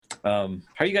How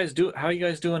you guys do? How you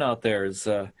guys doing out there? Is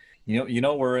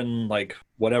we're in like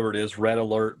whatever it is, red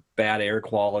alert, bad air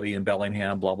quality in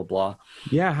Bellingham, blah blah blah.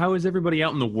 Yeah, how is everybody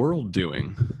out in the world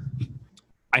doing?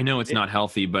 I know it's not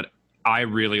healthy, but I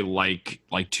really like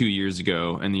 2 years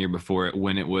ago and the year before it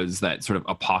when it was that sort of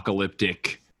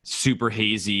apocalyptic, super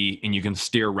hazy, and you can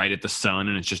stare right at the sun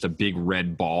and it's just a big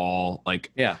red ball.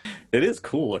 Like, yeah, it is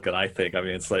cool looking. I think. I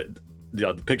mean, it's like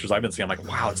the pictures I've been seeing. I'm like,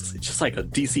 wow, it's just like a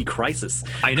DC Crisis.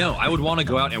 I know. I would want to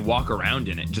go out and walk around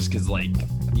in it just because, like,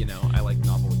 I like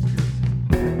novel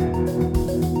experiences.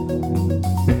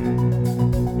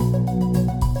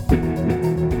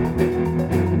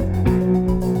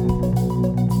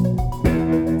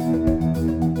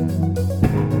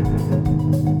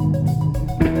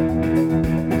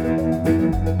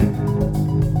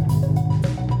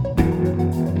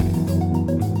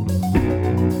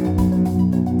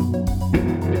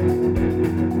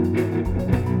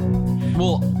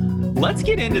 Let's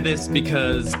get into this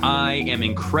because I am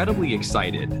incredibly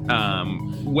excited.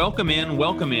 Welcome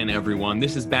in, everyone.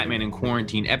 This is Batman in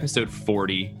Quarantine, episode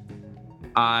 40.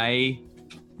 I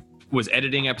was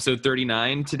editing episode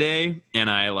 39 today, and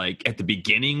I, at the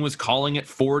beginning was calling it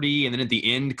 40, and then at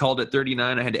the end called it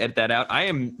 39. I had to edit that out. I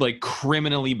am,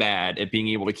 criminally bad at being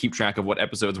able to keep track of what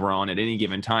episodes we're on at any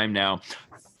given time now.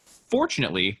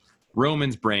 Fortunately,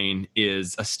 Roman's brain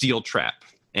is a steel trap,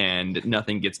 and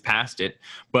nothing gets past it.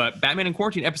 But Batman in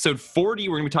Quarantine, episode 40,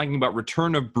 we're going to be talking about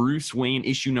Return of Bruce Wayne,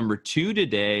 issue number 2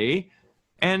 today.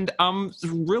 And I'm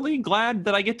really glad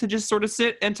that I get to just sort of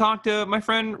sit and talk to my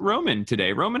friend Roman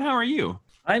today. Roman, how are you?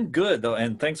 I'm good, though,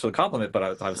 and thanks for the compliment,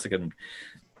 but I was thinking,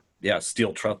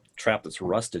 steel trap that's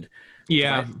rusted.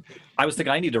 Yeah. I was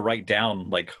thinking I need to write down,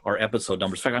 our episode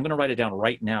numbers. In fact, I'm going to write it down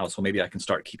right now, so maybe I can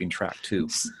start keeping track, too.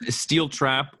 Steel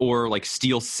trap or,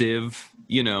 steel sieve.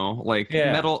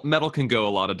 Metal can go a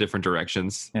lot of different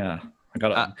directions. Yeah, I've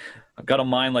got a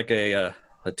mind like a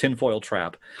tinfoil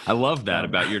trap. I love that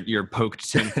about your poked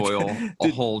tinfoil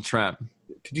hole trap.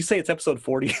 Did you say it's episode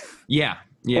 40? Yeah,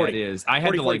 40. It is. I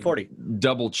had 40.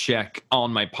 Double check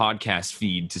on my podcast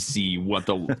feed to see what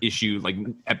the issue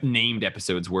named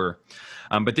episodes were.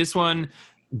 But this one,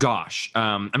 gosh,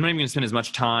 I'm not even going to spend as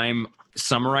much time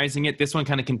summarizing it. This one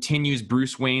kind of continues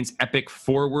Bruce Wayne's epic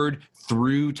forward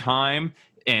through time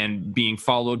and being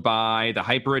followed by the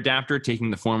hyper adapter taking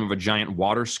the form of a giant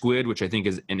water squid, which I think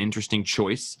is an interesting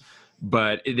choice.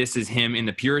 But this is him in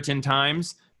the Puritan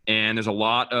times, and there's a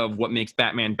lot of what makes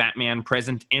Batman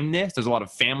present in this. There's a lot of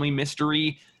family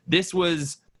mystery. This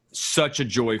was such a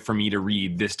joy for me to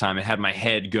read this time. It had my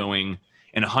head going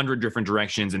in 100 different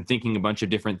directions and thinking a bunch of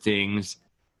different things.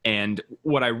 And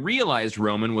what I realized,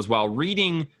 Roman, was while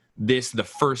reading this the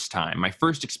first time, my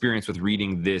first experience with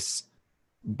reading this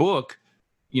book,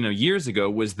 years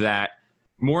ago, was that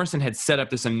Morrison had set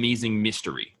up this amazing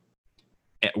mystery.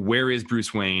 Where is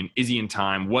Bruce Wayne? Is he in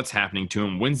time? What's happening to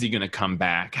him? When's he going to come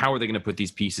back? How are they going to put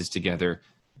these pieces together?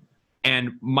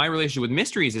 And my relationship with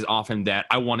mysteries is often that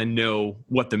I want to know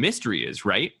what the mystery is,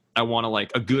 right? I want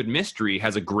to, a good mystery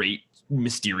has a great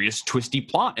mysterious twisty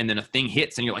plot, and then a thing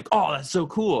hits and you're like, oh, that's so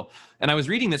cool. And I was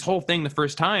reading this whole thing the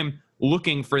first time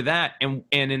looking for that, and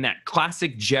in that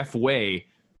classic Jeff way,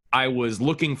 I was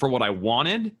looking for what I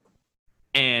wanted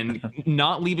and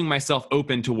not leaving myself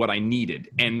open to what I needed.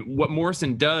 And what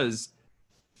Morrison does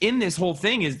in this whole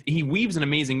thing is he weaves an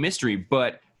amazing mystery,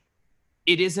 but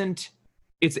it's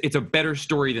a better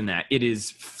story than that. It is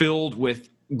filled with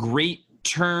great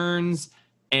turns,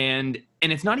 and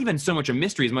it's not even so much a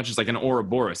mystery as much as an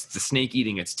Ouroboros. It's a snake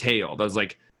eating its tail. I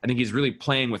think he's really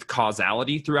playing with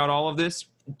causality throughout all of this.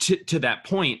 To that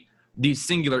point, these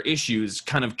singular issues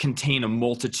kind of contain a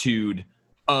multitude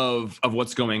of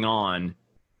what's going on,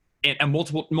 and a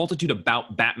multitude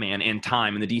about Batman and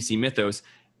time and the DC mythos.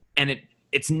 And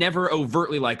it's never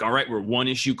overtly all right, we're one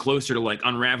issue closer to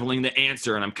unraveling the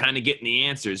answer, and I'm kind of getting the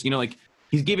answers.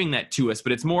 He's giving that to us,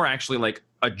 but it's more actually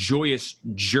a joyous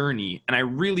journey. And I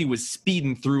really was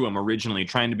speeding through them originally,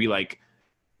 trying to be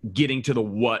getting to the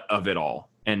what of it all.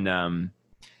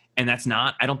 And that's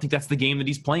not, I don't think that's the game that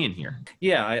he's playing here.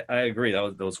 Yeah, I agree.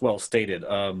 That was well stated.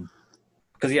 Because,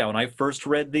 when I first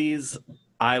read these,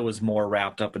 I was more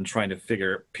wrapped up in trying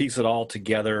to piece it all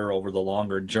together over the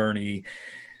longer journey.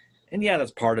 And yeah,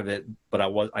 that's part of it. But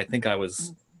I think I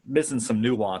was missing some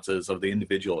nuances of the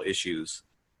individual issues.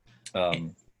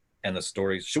 And the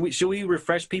stories. Should we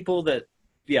refresh people that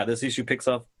this issue picks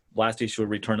up last issue,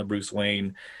 Return of Bruce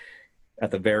Wayne. At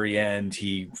the very end,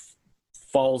 he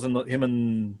falls in him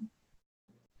and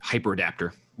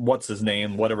hyperadapter. What's his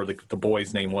name, whatever the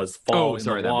boy's name was, fall in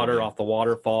the water off the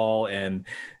waterfall, and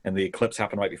the eclipse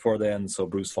happened right before then, so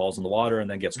Bruce falls in the water and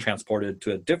then gets transported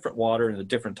to a different water in a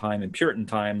different time, in Puritan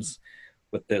times,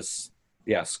 with this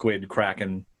squid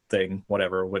kraken thing,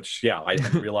 whatever, which I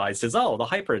hadn't realized is the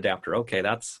hyperadapter. Okay,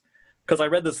 that's because I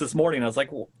read this morning. I was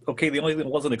like, well, okay, the only thing that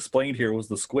wasn't explained here was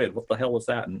the squid. What the hell was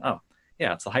that? And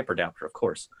it's a hyperadapter, of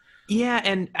course. Yeah,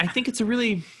 and I think it's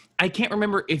I can't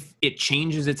remember if it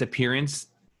changes its appearance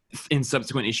in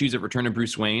subsequent issues of Return of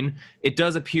Bruce Wayne. It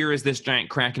does appear as this giant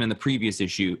kraken in the previous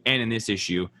issue and in this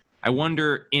issue. I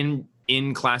wonder,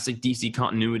 in classic DC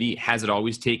continuity, has it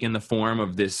always taken the form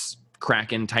of this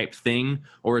kraken type thing,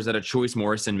 or is that a choice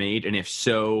Morrison made? And if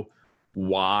so,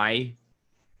 why?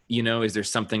 Is there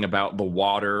something about the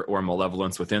water or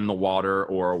malevolence within the water,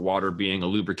 or water being a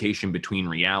lubrication between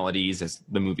realities, as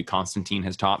the movie Constantine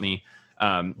has taught me?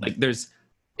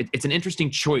 It's an interesting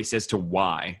choice as to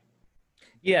why.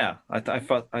 Yeah, I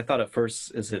thought at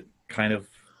first, is it kind of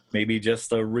maybe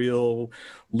just a real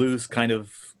loose kind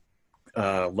of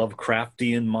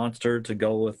Lovecraftian monster to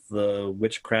go with the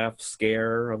witchcraft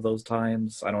scare of those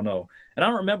times? I don't know. And I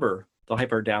don't remember the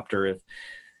hyperadapter.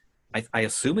 If I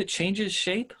assume it changes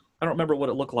shape. I don't remember what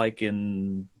it looked like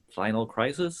in Final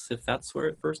Crisis, if that's where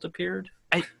it first appeared.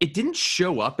 It didn't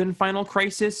show up in Final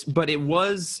Crisis, but it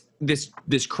was this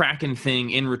kraken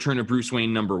thing in Return of Bruce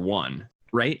Wayne #1.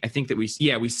 Right? I think that we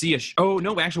see we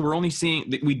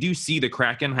do see the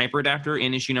Kraken hyperadapter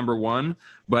in issue #1,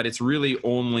 but it's really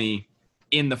only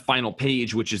in the final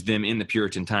page, which is them in the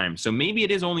Puritan time. So maybe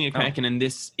it is only a Kraken in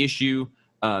this issue.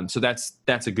 So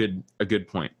that's a good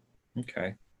point.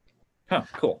 Okay. Huh,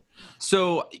 cool.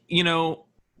 So,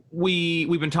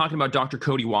 we've been talking about Dr.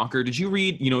 Cody Walker. Did you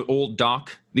read, the old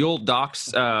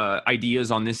Doc's ideas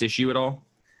on this issue at all?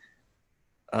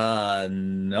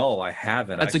 No, I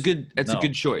haven't. That's a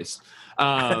good choice.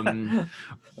 But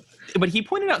he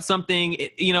pointed out something.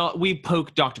 We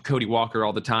poke Dr. Cody Walker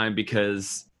all the time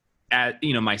because,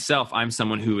 myself, I'm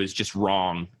someone who is just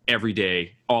wrong every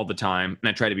day, all the time, and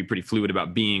I try to be pretty fluid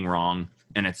about being wrong,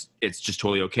 and it's just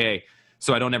totally okay.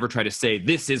 So I don't ever try to say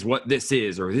this is what this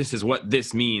is or this is what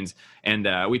this means. And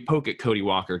we poke at Cody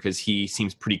Walker because he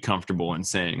seems pretty comfortable in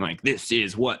saying like this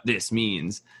is what this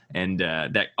means, and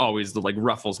that always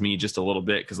ruffles me just a little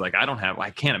bit because I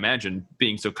can't imagine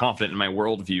being so confident in my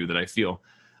worldview that I feel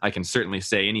I can certainly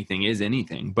say anything is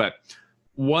anything. But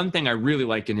one thing I really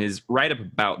liked in his write-up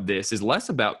about this is less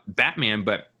about Batman,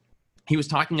 but he was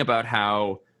talking about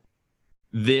how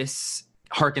this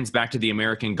harkens back to the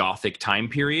American Gothic time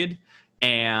period.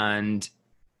 And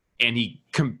he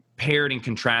compared and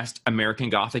contrasted American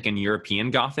Gothic and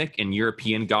European Gothic. And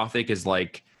European Gothic is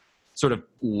like sort of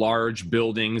large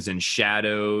buildings and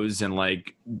shadows and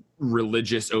like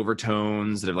religious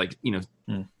overtones that are like,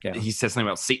 he says something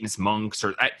about Satanist monks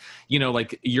or,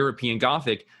 like European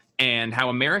Gothic, and how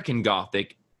American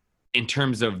Gothic, in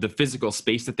terms of the physical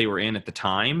space that they were in at the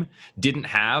time, didn't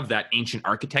have that ancient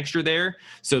architecture there.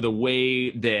 So the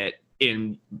way that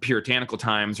in puritanical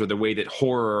times, or the way that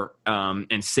horror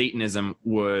and Satanism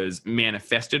was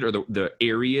manifested, or the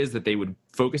areas that they would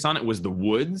focus on, it was the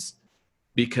woods,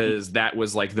 because that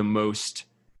was like the most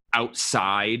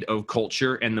outside of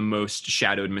culture and the most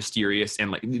shadowed, mysterious, and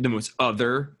like the most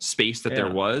other space that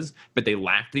there was. But they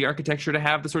lacked the architecture to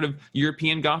have the sort of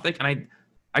European Gothic. And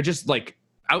I just like,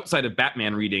 outside of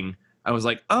Batman reading, I was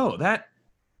like, oh, that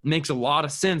makes a lot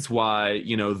of sense why,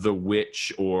 the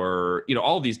Witch, or,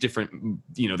 all these different,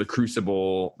 the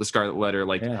Crucible, the Scarlet Letter,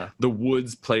 the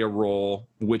woods play a role,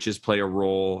 witches play a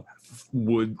role,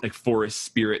 forest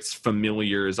spirits,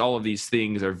 familiars, all of these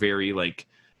things are very like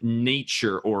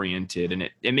nature oriented. And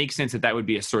it makes sense that would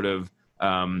be a sort of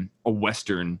a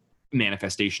Western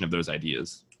manifestation of those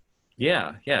ideas.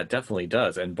 Yeah, it definitely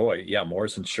does. And boy,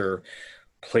 Morrison sure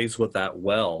plays with that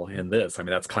well in this. I mean,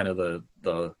 that's kind of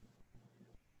the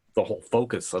whole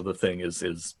focus of the thing is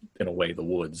in a way the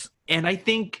woods. And I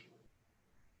think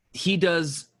he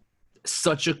does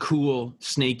such a cool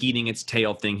snake eating its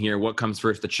tail thing here. What comes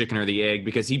first, the chicken or the egg?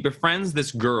 Because he befriends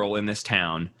this girl in this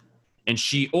town, and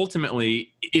she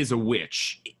ultimately is a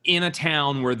witch in a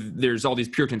town where there's all these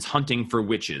Puritans hunting for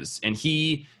witches. And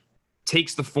he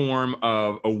takes the form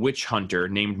of a witch hunter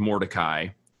named Mordecai,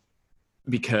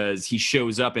 because he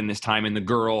shows up in this time, and the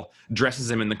girl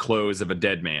dresses him in the clothes of a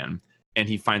dead man. And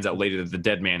he finds out later that the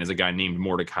dead man is a guy named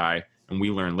Mordecai, and we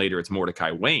learn later it's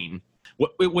Mordecai Wayne.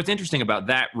 What's interesting about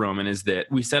that, Roman, is that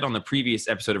we said on the previous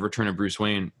episode of Return of Bruce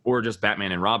Wayne, or just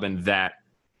Batman and Robin, that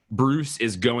Bruce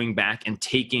is going back and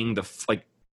taking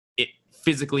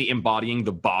physically embodying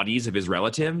the bodies of his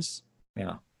relatives.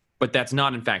 Yeah. But that's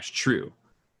not in fact true.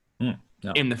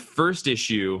 No. In the first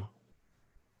issue,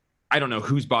 I don't know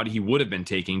whose body he would have been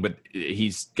taking, but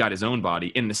he's got his own body.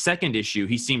 In the second issue,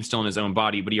 he seems still in his own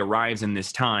body, but he arrives in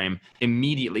this time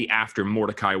immediately after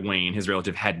Mordecai Wayne, his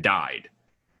relative, had died.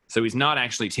 So he's not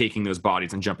actually taking those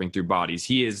bodies and jumping through bodies.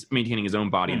 He is maintaining his own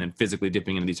body and then physically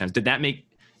dipping into these times. Did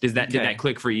that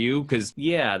click for you? Because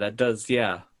that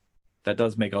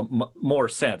does make more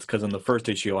sense. Because in the first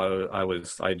issue,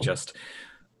 I just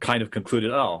kind of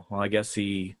concluded, oh, well, I guess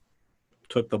he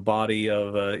took the body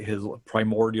of his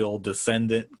primordial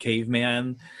descendant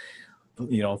caveman,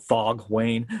 Thog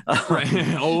Wayne.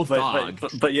 Right. Old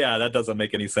Thog. But yeah, that doesn't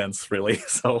make any sense really.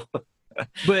 So,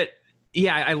 but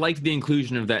yeah, I liked the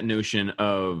inclusion of that notion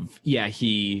of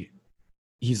he's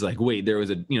like, wait, there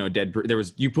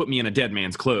was you put me in a dead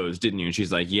man's clothes, didn't you? And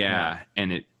she's like, yeah.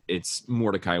 And it's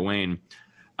Mordecai Wayne.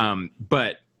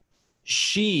 But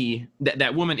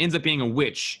that woman ends up being a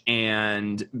witch,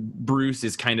 and Bruce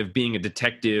is kind of being a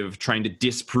detective trying to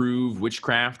disprove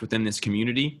witchcraft within this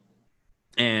community.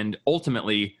 And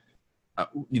ultimately,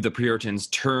 the Puritans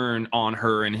turn on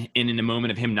her, and in a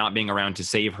moment of him not being around to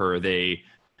save her, they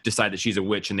decide that she's a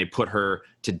witch and they put her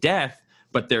to death.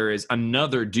 But there is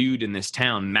another dude in this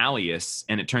town, Malleus,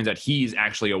 and it turns out he's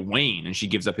actually a Wayne, and she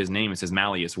gives up his name and says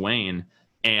Malleus Wayne,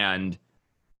 and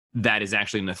that is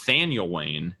actually Nathaniel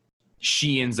Wayne.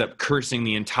 She ends up cursing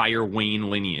the entire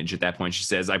Wayne lineage at that point. She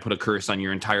says, I put a curse on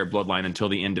your entire bloodline until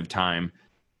the end of time.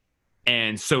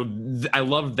 And so I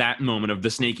love that moment of the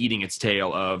snake eating its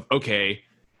tail of, okay,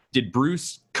 did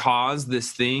Bruce cause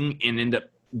this thing and end up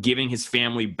giving his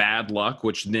family bad luck,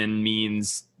 which then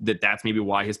means that's maybe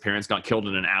why his parents got killed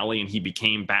in an alley and he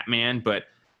became Batman. But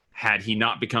had he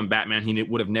not become Batman, he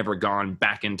would have never gone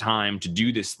back in time to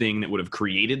do this thing that would have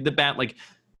created the bat. Like,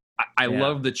 I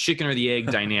love the chicken or the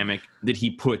egg dynamic that he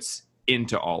puts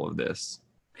into all of this.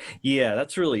 Yeah,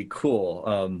 that's really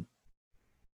cool.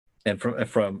 And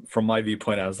from my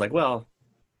viewpoint, I was like, well,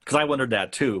 because I wondered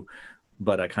that too,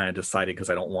 but I kind of decided,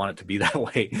 because I don't want it to be that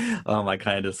way. I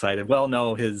kind of decided, well,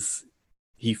 no,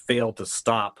 he failed to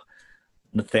stop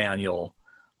Nathaniel,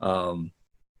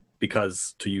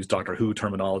 because, to use Doctor Who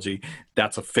terminology,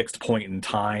 that's a fixed point in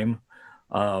time.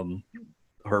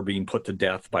 Her being put to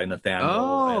death by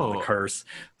Nathaniel and the curse.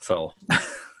 So,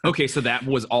 okay, so that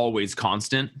was always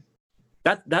constant.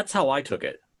 That's how I took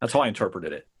it. That's how I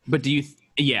interpreted it. But do you?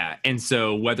 And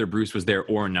so whether Bruce was there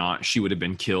or not, she would have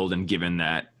been killed and given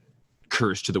that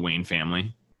curse to the Wayne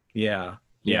family. Yeah.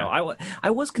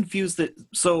 I was confused that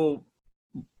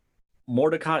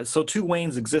Mordecai. So two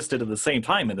Waynes existed at the same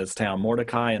time in this town,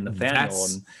 Mordecai and Nathaniel.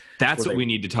 That's what we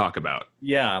need to talk about.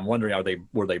 Yeah, I'm wondering,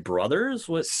 were they brothers?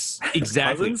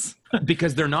 Exactly.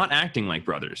 Because they're not acting like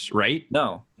brothers, right?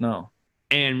 No.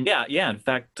 And yeah. In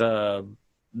fact,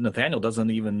 Nathaniel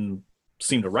doesn't even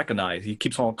seem to recognize. He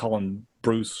keeps on calling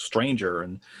Bruce stranger,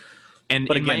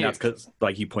 but again, that's because,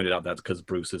 like he pointed out, that's because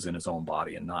Bruce is in his own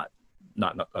body and not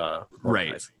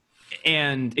right.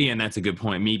 And that's a good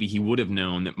point. Maybe he would have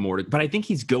known that Mordecai, but I think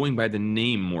he's going by the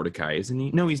name Mordecai, isn't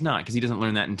he? No, he's not, because he doesn't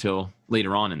learn that until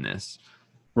later on in this.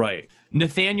 Right.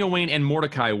 Nathaniel Wayne and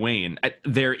Mordecai Wayne.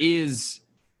 There's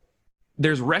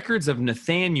records of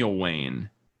Nathaniel Wayne.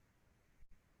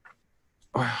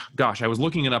 Oh, gosh, I was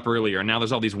looking it up earlier, and now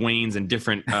there's all these Waynes and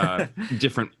different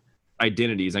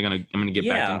identities. I'm gonna get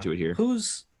back into it here.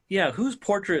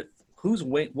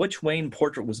 Which Wayne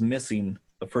portrait was missing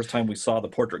the first time we saw the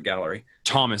portrait gallery?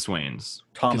 Thomas Wayne's.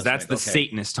 Because that's the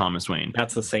Satanist Thomas Wayne.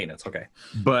 That's the Satanist, okay.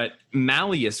 But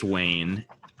Malleus Wayne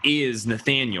is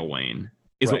Nathaniel Wayne,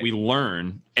 is what we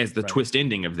learn as the twist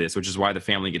ending of this, which is why the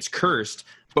family gets cursed.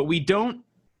 But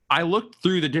I looked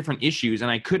through the different issues, and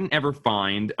I couldn't ever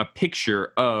find a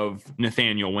picture of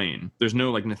Nathaniel Wayne. There's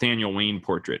no, Nathaniel Wayne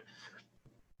portrait.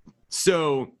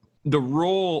 So the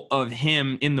role of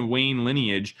him in the Wayne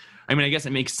lineage, I mean, I guess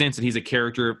it makes sense that he's a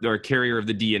character or a carrier of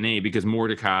the DNA, because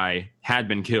Mordecai had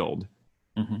been killed.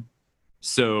 Mm-hmm.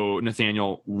 So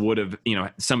Nathaniel would have,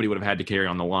 somebody would have had to carry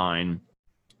on the line.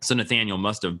 So Nathaniel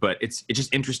must have. But it's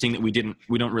just interesting that we don't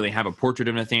really have a portrait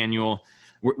of Nathaniel.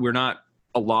 There's not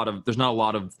a lot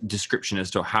of description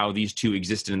as to how these two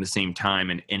existed in the same time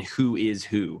and who is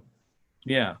who.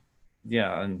 Yeah.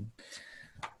 And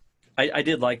I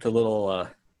did like the little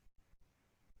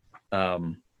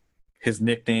his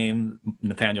nickname,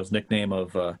 Nathaniel's nickname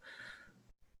of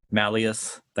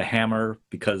Malleus the Hammer,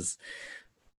 because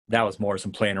that was more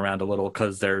some playing around a little,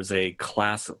 because there's a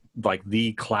class, like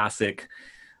the classic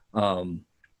book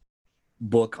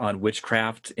on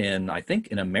witchcraft I think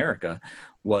in America,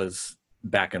 was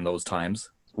back in those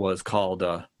times, was called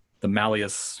the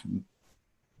Malleus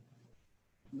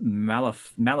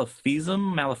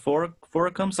Maleficum,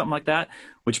 something like that,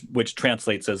 which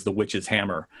translates as the witch's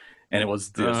hammer. And it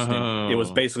was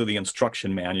Oh, basically the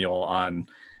instruction manual on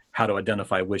how to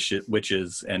identify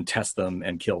witches and test them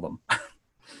and kill them.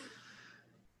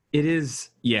 it is.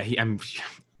 Yeah,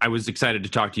 I was excited to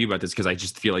talk to you about this because I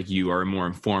just feel like you are more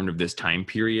informed of this time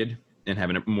period and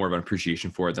having more of an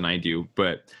appreciation for it than I do.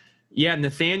 But yeah,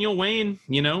 Nathaniel Wayne,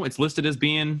 it's listed as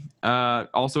being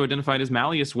also identified as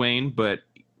Malleus Wayne, but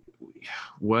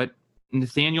what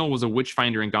Nathaniel was a witch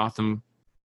finder in Gotham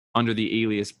under the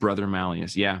alias Brother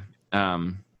Malleus. Yeah.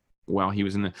 While he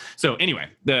was in the. So anyway,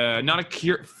 not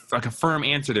like a firm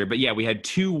answer there, but yeah, we had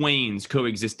two Waynes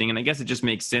coexisting, and I guess it just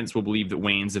makes sense. We'll believe that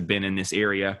Waynes have been in this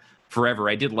area forever.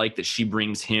 I did like that she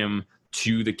brings him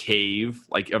to the cave,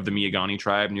 like of the Miyagani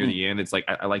tribe near the end. It's like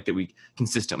I like that we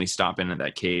consistently stop in at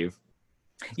that cave.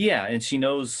 Yeah, and she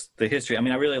knows the history. I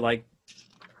mean, I really like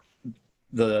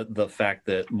the fact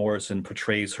that Morrison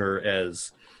portrays her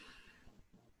as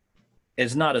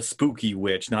not a spooky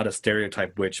witch, not a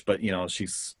stereotype witch, but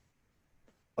she's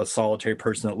a solitary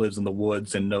person that lives in the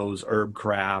woods and knows herb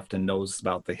craft and knows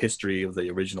about the history of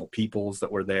the original peoples that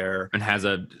were there, And has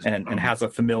a and has a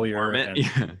familiar. And,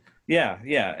 yeah.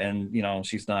 yeah, and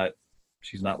she's not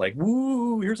like,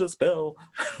 woo, here's a spell.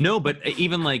 No, but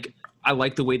even like I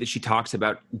like the way that she talks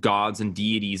about gods and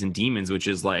deities and demons, which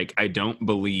is like I don't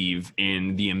believe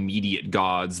in the immediate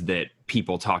gods that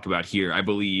people talk about here. I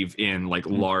believe in like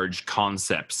large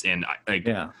concepts and like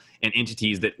and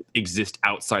entities that exist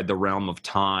outside the realm of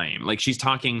time. Like she's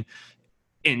talking,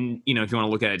 and if you want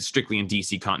to look at it strictly in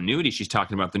DC continuity, she's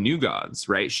talking about the new gods,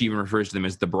 right? She even refers to them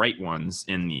as the bright ones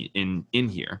in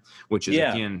here, which is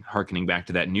again harkening back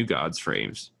to that new gods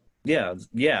phrase. Yeah,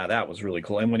 that was really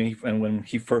cool. And when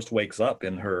he first wakes up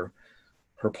in her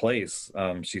place,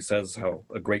 she says how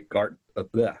a great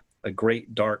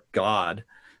dark god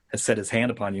has set his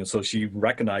hand upon you. So she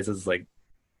recognizes like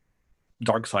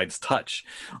Darkseid's touch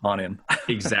on him.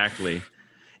 Exactly.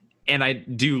 And I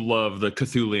do love the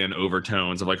Cthulian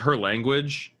overtones of like her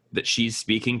language that she's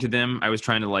speaking to them. I was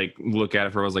trying to like look at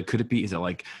it for, I was like, could it be, is it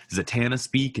like Zatanna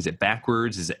speak? Is it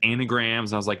backwards? Is it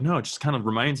anagrams? And I was like, no, it just kind of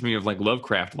reminds me of like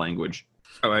Lovecraft language.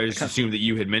 Oh, I just assumed that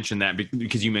you had mentioned that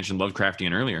because you mentioned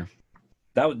Lovecraftian earlier.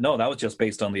 That was just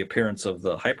based on the appearance of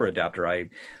the hyperadapter.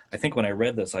 I think when I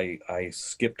read this, I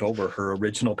skipped over her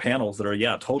original panels that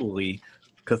are totally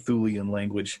Cthulian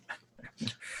language.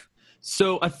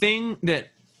 So a thing that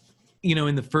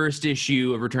in the first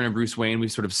issue of Return of Bruce Wayne, we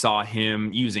sort of saw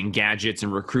him using gadgets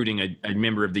and recruiting a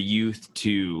member of the youth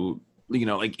to,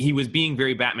 like he was being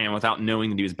very Batman without knowing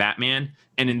that he was Batman.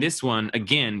 And in this one,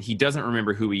 again, he doesn't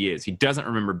remember who he is. He doesn't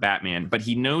remember Batman, but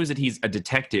he knows that he's a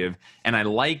detective. And I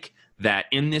like that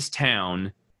in this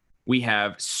town, we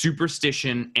have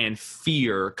superstition and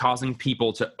fear causing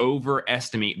people to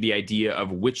overestimate the idea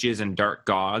of witches and dark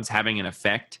gods having an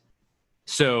effect.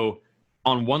 So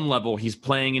on one level, he's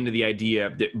playing into the idea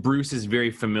that Bruce is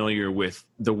very familiar with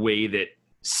the way that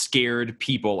scared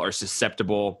people are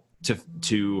susceptible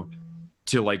to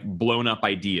like blown up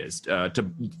ideas.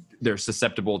 They're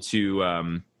susceptible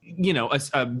to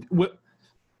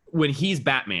when he's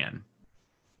Batman.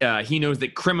 He knows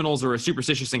that criminals are a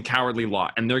superstitious and cowardly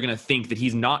lot, and they're going to think that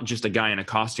he's not just a guy in a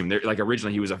costume. They're like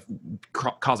originally he was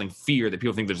causing fear that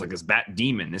people think there's like this bat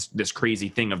demon, this crazy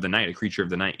thing of the night, a creature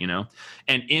of the night,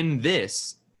 And in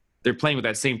this, they're playing with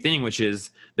that same thing, which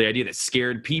is the idea that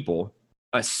scared people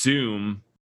assume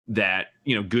that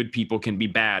good people can be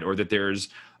bad, or that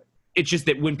it's just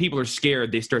that when people are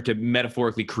scared, they start to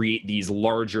metaphorically create these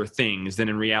larger things. Then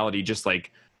in reality, just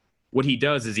like what he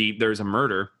does is there's a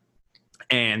murder.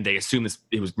 And they assume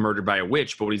it was murdered by a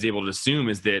witch, but what he's able to assume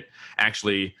is that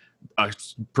actually a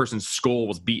person's skull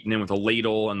was beaten in with a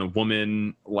ladle, and the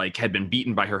woman like had been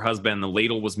beaten by her husband. The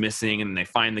ladle was missing, and they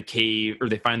find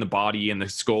they find the body, and the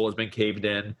skull has been caved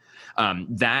in.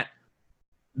 That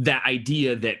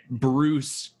idea that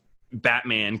Bruce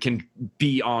Batman can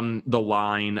be on the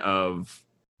line of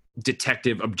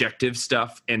detective objective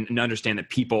stuff and understand that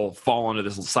people fall onto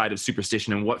this side of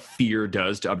superstition and what fear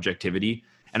does to objectivity.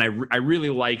 And I really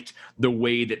liked the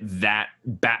way that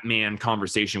Batman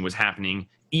conversation was happening,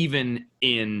 even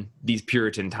in these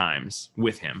Puritan times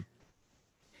with him.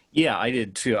 Yeah, I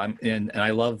did too. And I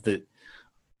love that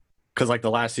because like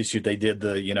the last issue they did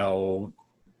the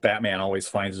Batman always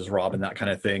finds his Robin, that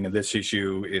kind of thing. And this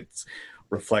issue it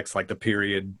reflects like the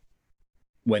period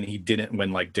when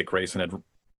like Dick Grayson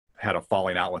had a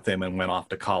falling out with him and went off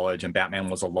to college, and Batman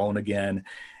was alone again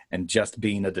and just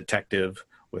being a detective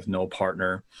with no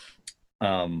partner.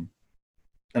 And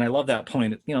I love that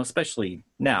point, especially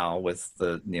now with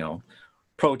the,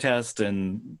 protest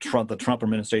and the Trump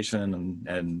administration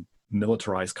and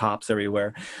militarized cops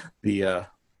everywhere.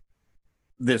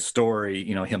 This story,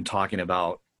 him talking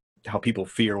about how people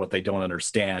fear what they don't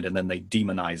understand, and then they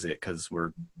demonize it because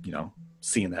we're,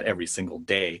 seeing that every single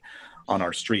day on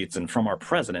our streets and from our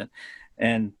president.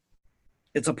 And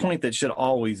it's a point that should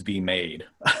always be made,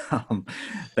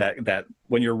 that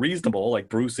when you're reasonable, like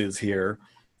Bruce is here,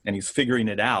 and he's figuring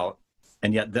it out,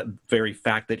 and yet the very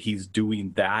fact that he's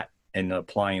doing that and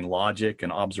applying logic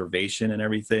and observation and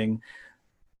everything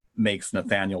makes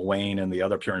Nathaniel Wayne and the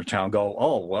other people in town go,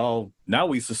 oh, well, now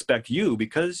we suspect you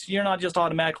because you're not just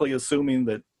automatically assuming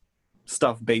that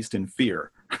stuff based in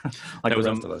fear like the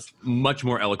rest of us. Much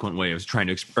more eloquent way of trying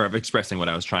to of expressing what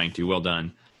I was trying to. Well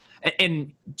done.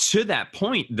 And to that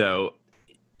point, though,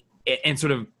 and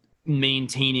sort of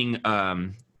maintaining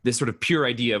this sort of pure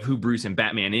idea of who Bruce and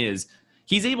Batman is,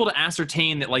 he's able to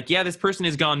ascertain that, like, yeah, this person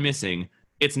has gone missing.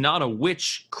 It's not a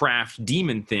witchcraft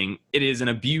demon thing. It is an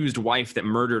abused wife that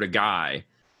murdered a guy.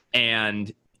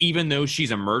 And even though she's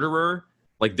a murderer,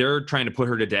 like, they're trying to put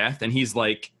her to death. And he's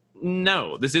like,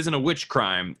 no, this isn't a witch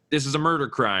crime. This is a murder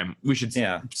crime. We should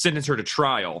sentence her to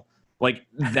trial. Like,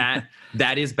 that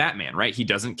is Batman, right? He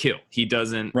doesn't kill. He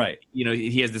doesn't, right.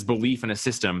 He has this belief in a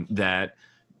system that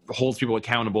holds people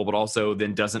accountable, but also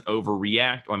then doesn't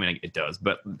overreact. Well, I mean, it does,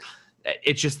 but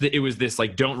it's just that it was this,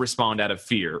 like, don't respond out of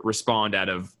fear, respond out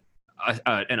of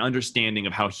an understanding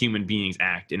of how human beings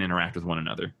act and interact with one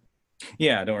another.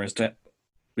 Yeah, don't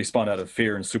respond out of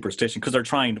fear and superstition, because they're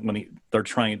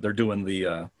doing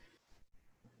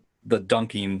the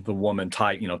dunking the woman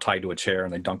tied to a chair,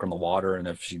 and they dunk her in the water, and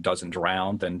if she doesn't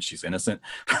drown, then she's innocent.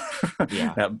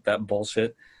 Yeah, that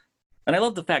bullshit. And I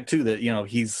love the fact too that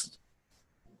he's,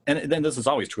 and then this is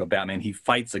always true of Batman, he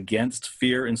fights against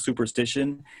fear and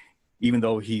superstition. Even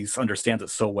though he understands it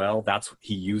so well,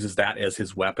 he uses that as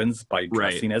his weapons by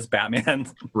dressing as Batman.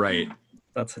 Right.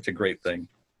 That's such a great thing.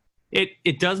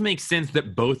 It does make sense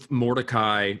that both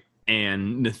Mordecai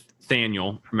and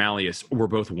Nathaniel Malleus were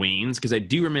both Waynes, because I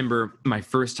do remember my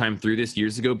first time through this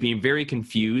years ago being very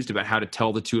confused about how to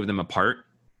tell the two of them apart.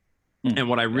 And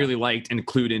what I really liked and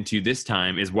clued into this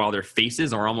time is, while their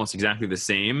faces are almost exactly the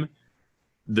same,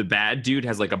 the bad dude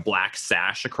has like a black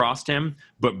sash across him,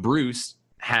 but Bruce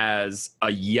has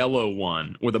a yellow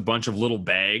one with a bunch of little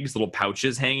bags, little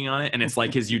pouches hanging on it, and it's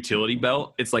like his utility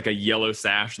belt. It's like a yellow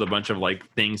sash with a bunch of like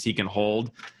things he can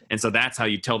hold, and so that's how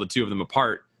you tell the two of them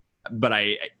apart. But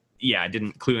I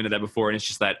didn't clue into that before, and it's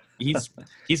just that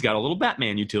he's got a little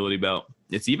Batman utility belt.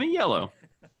 It's even yellow.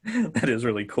 That is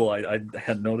really cool. I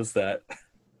hadn't noticed that.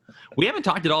 We haven't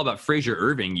talked at all about Fraser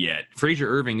Irving yet. Fraser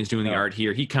Irving is doing the art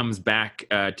here. He comes back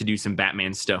to do some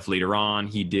Batman stuff later on.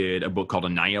 He did a book called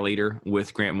Annihilator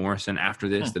with Grant Morrison after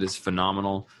this that is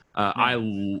phenomenal. I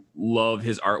love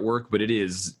his artwork, but it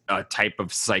is a type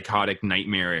of psychotic,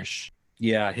 nightmarish.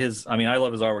 Yeah, I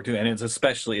love his artwork too, and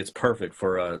it's perfect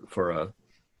for a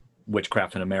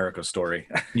Witchcraft in America story.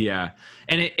 Yeah,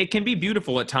 and it can be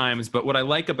beautiful at times, but what I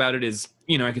like about it is,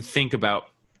 I could think about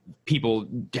people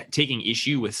taking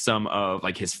issue with some of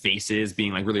like his faces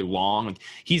being like really long. Like,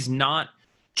 he's not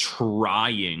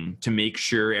trying to make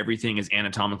sure everything is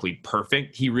anatomically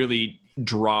perfect. He really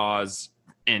draws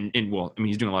and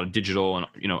he's doing a lot of digital and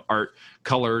art,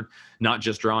 colored, not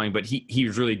just drawing, but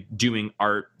he's really doing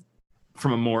art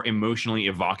from a more emotionally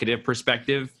evocative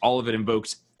perspective. All of it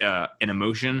invokes an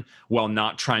emotion while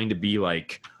not trying to be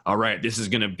like, all right, this is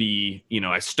going to be,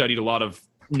 I studied a lot of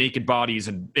naked bodies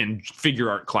and figure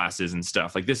art classes and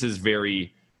stuff. Like, this is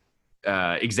very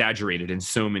exaggerated in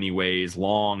so many ways.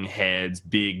 Long heads,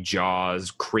 big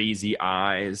jaws, crazy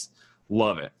eyes.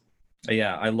 Love it.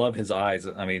 Yeah, I love his eyes.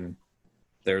 I mean,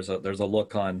 there's a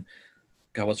look on,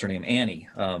 God, what's her name? Annie,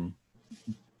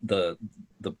 the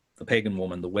pagan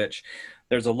woman, the witch.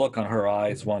 There's a look on her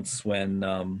eyes once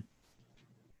when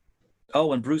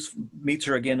when Bruce meets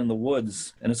her again in the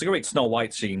woods, and it's a great Snow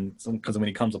White scene, because when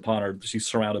he comes upon her, she's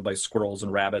surrounded by squirrels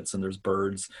and rabbits, and there's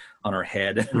birds on her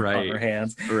head and on her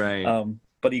hands. Right.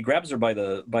 But he grabs her by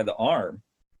the arm,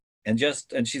 and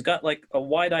she's got like a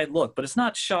wide-eyed look, but it's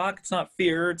not shock, it's not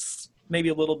fear, it's maybe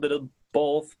a little bit of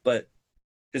both, but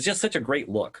it's just such a great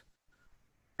look.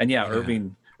 And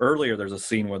Irving, earlier there's a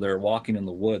scene where they're walking in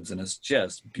the woods, and it's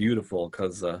just beautiful,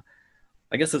 because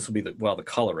I guess this will be the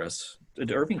colorist.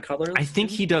 Did Irving color this? I think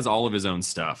he does all of his own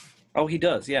stuff. Oh, he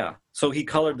does, yeah. So he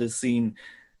colored this scene.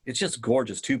 It's just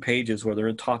gorgeous. 2 pages where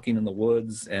they're talking in the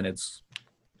woods, and it's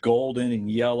golden and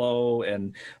yellow,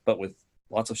 but with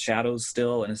lots of shadows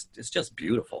still, and it's just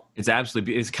beautiful. It's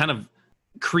absolutely. It's kind of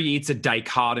creates a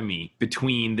dichotomy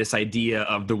between this idea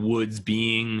of the woods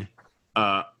being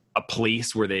a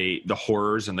place where the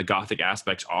horrors and the gothic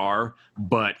aspects are,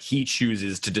 but he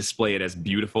chooses to display it as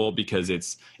beautiful because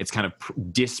it's kind of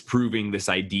disproving this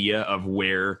idea of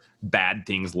where bad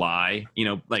things lie. You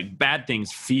know, like bad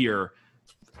things fear,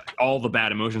 all the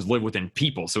bad emotions live within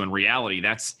people. So in reality,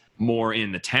 that's more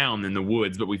in the town than the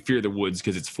woods, but we fear the woods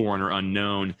because it's foreign or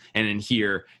unknown. And in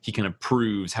here, he kind of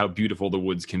proves how beautiful the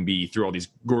woods can be through all these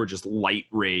gorgeous light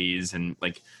rays, and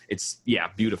like it's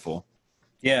beautiful.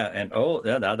 Yeah, and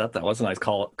that was a nice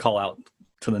call out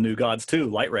to the New Gods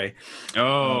too, Light Ray.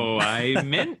 Oh, I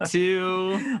meant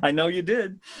to. I know you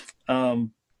did. And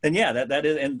yeah, that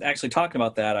is, and actually talking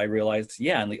about that, I realized,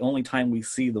 and the only time we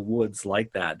see the woods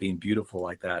like that, being beautiful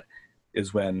like that,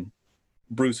 is when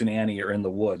Bruce and Annie are in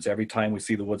the woods. Every time we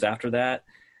see the woods after that,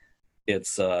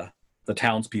 it's the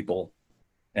townspeople,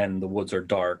 and the woods are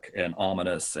dark and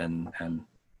ominous and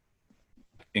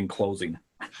enclosing.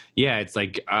 Yeah, it's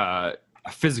like a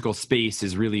physical space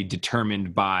is really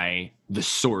determined by the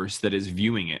source that is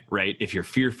viewing it, right? If you're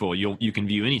fearful, you can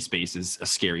view any space as a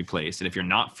scary place, and if you're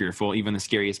not fearful, even the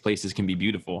scariest places can be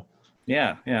beautiful.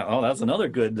 Yeah. Oh, that's another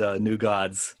good New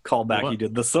Gods callback. What? You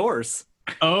did the source.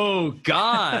 Oh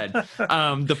God!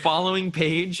 The following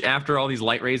page, after all these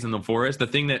light rays in the forest, the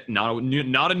thing that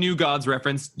not a New Gods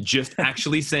reference, just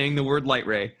actually saying the word light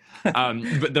ray.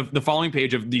 But the following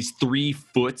page of these 3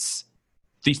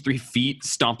 feet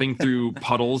stomping through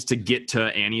puddles to get to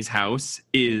Annie's house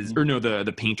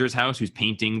the painter's house who's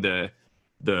painting the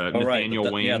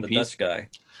Nathaniel Wayne the piece. Dutch guy.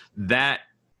 That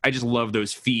I just love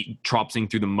those feet tropsing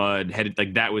through the mud. Headed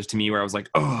like that was to me where I was like,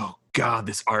 oh God,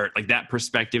 this art, like that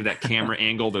perspective, that camera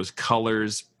angle, those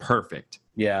colors, perfect.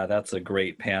 Yeah, that's a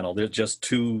great panel. There's just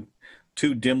two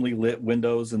dimly lit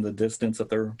windows in the distance that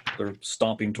they're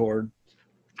stomping toward.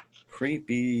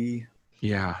 Creepy.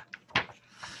 Yeah.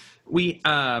 We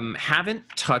haven't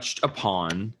touched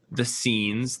upon the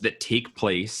scenes that take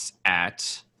place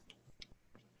at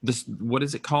this. What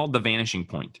is it called? The Vanishing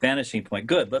Point. Vanishing Point.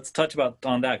 Good. Let's touch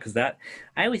on that, because that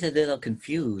I was a little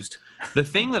confused. The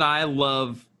thing that I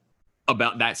love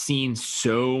about that scene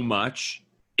so much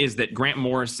is that Grant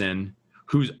Morrison,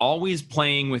 who's always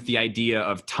playing with the idea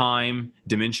of time,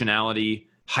 dimensionality,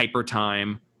 hyper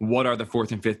time, what are the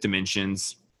 4th and 5th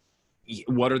dimensions?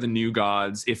 What are the New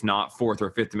Gods, if not 4th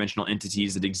or 5th dimensional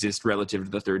entities that exist relative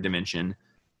to the 3rd dimension?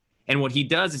 And what he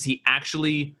does is he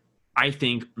actually, I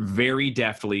think, very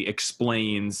deftly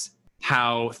explains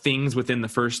how things within the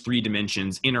first 3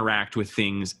 dimensions interact with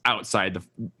things outside the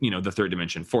 3rd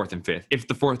dimension, 4th and 5th. If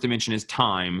the 4th dimension is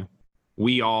time,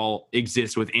 we all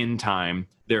exist within time.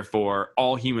 Therefore,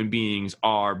 all human beings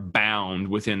are bound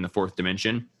within the 4th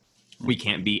dimension. We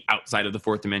can't be outside of the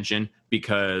 4th dimension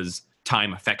because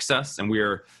time affects us, and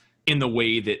we're in the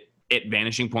way that at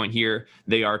Vanishing Point here,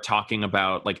 they are talking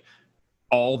about like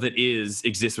all that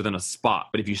exists within a spot.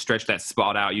 But if you stretch that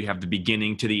spot out, you have the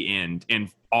beginning to the end. And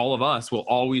all of us will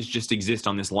always just exist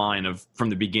on this line of from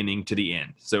the beginning to the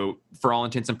end. So for all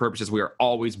intents and purposes, we are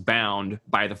always bound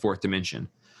by the 4th dimension.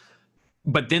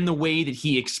 But then the way that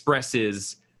he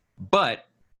expresses, but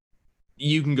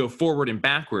you can go forward and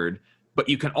backward, but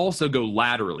you can also go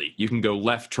laterally. You can go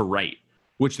left to right,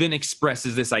 which then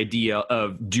expresses this idea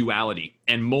of duality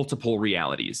and multiple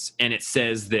realities. And it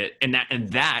says that, and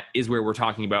that is where we're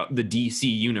talking about the DC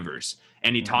universe.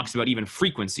 And he talks about even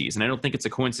frequencies. And I don't think it's a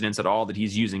coincidence at all that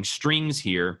he's using strings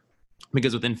here,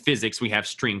 because within physics, we have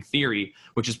string theory,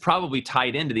 which is probably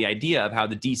tied into the idea of how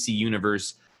the DC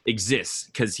universe exists,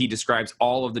 because he describes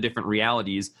all of the different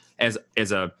realities as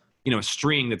a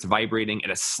string that's vibrating at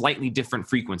a slightly different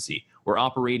frequency. We're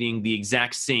operating the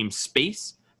exact same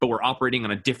space, but we're operating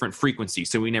on a different frequency,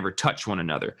 so we never touch one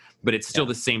another. But it's still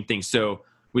the same thing. So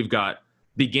we've got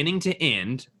beginning to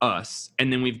end, us,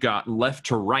 and then we've got left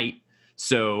to right.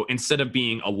 So instead of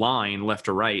being a line left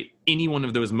to right, any one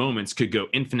of those moments could go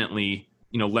infinitely,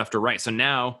 left or right. So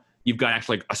now you've got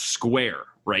actually like a square,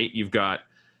 right? You've got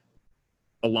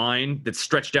a line that's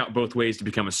stretched out both ways to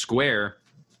become a square.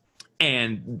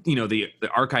 And, the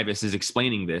archivist is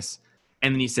explaining this.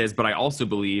 And then he says, but I also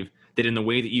believe that in the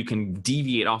way that you can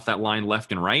deviate off that line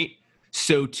left and right,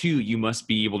 so too you must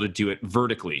be able to do it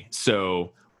vertically.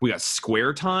 So we got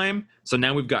square time. So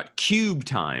now we've got cube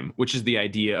time, which is the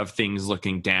idea of things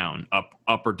looking down,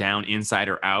 up or down, inside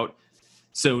or out.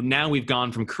 So now we've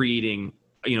gone from creating,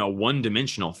 a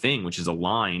one-dimensional thing, which is a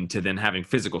line, to then having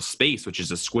physical space, which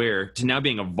is a square, to now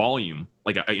being a volume,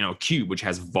 like a cube, which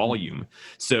has volume.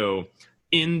 So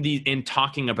in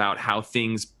talking about how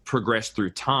things progress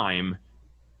through time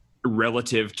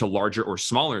relative to larger or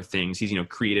smaller things, he's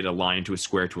created a line to a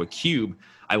square to a cube.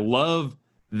 I love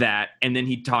that. And then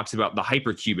he talks about the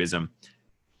hypercubism,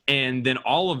 and then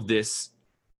all of this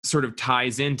sort of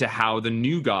ties into how the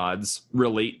new gods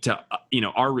relate to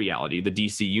our reality, the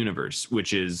DC universe,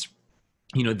 which is,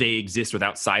 they exist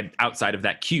outside of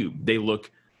that cube. They look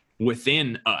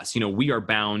within us. We are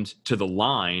bound to the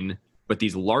line, but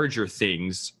these larger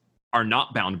things are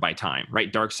not bound by time,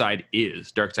 right? Darkseid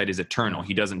is eternal.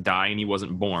 He doesn't die, and he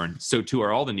wasn't born. So too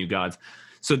are all the new gods.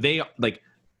 So they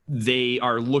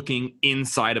are looking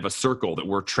inside of a circle that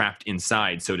we're trapped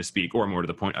inside, so to speak, or more to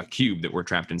the point, a cube that we're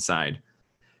trapped inside.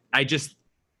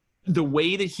 The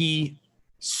way that he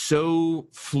so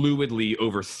fluidly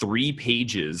over 3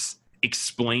 pages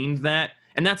explained that,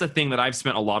 and that's a thing that I've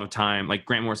spent a lot of time, like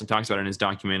Grant Morrison talks about in his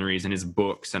documentaries and his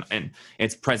books, and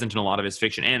it's present in a lot of his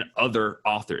fiction and other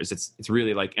authors. It's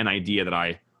really like an idea that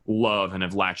I love and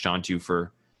have latched onto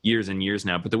for years and years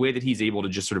now. But the way that he's able to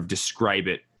just sort of describe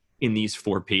it in these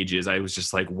 4 pages, I was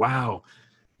just like, wow,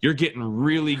 you're getting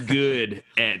really good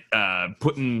at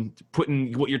putting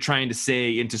what you're trying to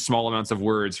say into small amounts of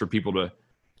words for people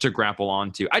to grapple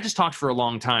onto. I just talked for a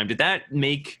long time. Did that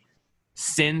make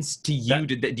sense to you?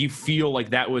 Do you feel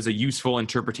like that was a useful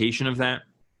interpretation of that?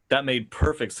 That made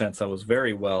perfect sense. That was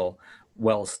very well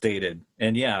stated.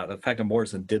 And yeah, the fact that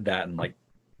Morrison did that in like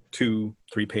 2-3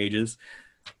 pages,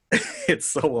 it's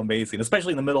so amazing,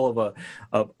 especially in the middle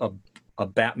of a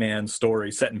Batman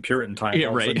story set in Puritan time. Yeah,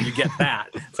 right. You get that.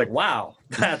 It's like, wow,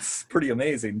 that's pretty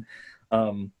amazing.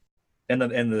 And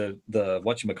the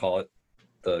whatchamacallit,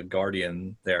 the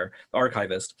Guardian there, the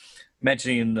archivist,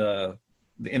 mentioning the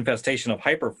infestation of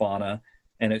hyperfauna,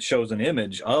 and it shows an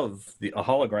image of a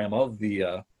hologram of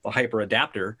the hyper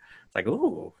adapter. It's like,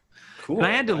 ooh, cool. And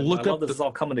I had to look I love up this is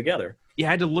all coming together. Yeah,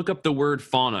 I had to look up the word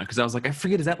fauna because I was like, I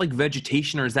forget, is that like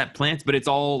vegetation or is that plants? But it's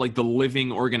all like the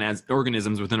living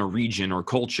organisms within a region or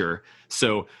culture.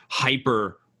 So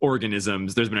hyper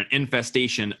organisms, there's been an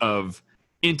infestation of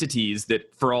entities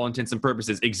that for all intents and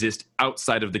purposes exist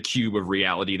outside of the cube of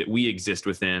reality that we exist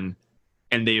within.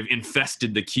 And they've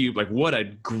infested the cube. Like, what a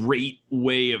great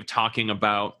way of talking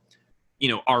about,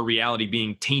 our reality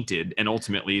being tainted. And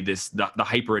ultimately the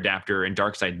hyper adapter and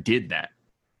Darkseid did that.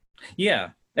 Yeah.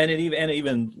 And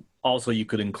even also you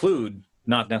could include,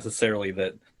 not necessarily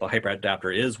that the hyper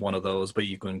adapter is one of those, but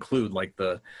you can include like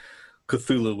the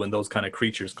Cthulhu and those kind of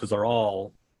creatures, because they're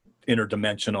all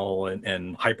interdimensional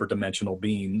and hyperdimensional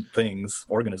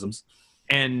organisms.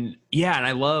 And yeah,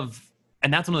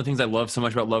 and that's one of the things I love so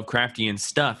much about Lovecraftian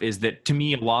stuff, is that to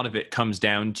me, a lot of it comes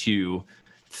down to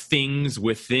things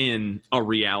within a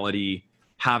reality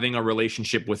having a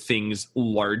relationship with things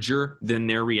larger than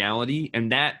their reality.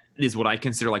 And that is what I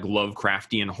consider like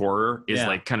Lovecraftian horror, is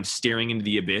like kind of staring into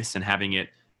the abyss and having it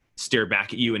stare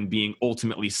back at you and being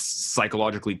ultimately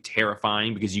psychologically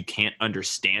terrifying because you can't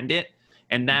understand it.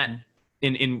 And that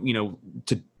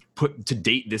to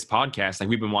date this podcast, like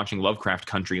we've been watching Lovecraft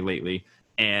Country lately.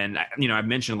 And, I've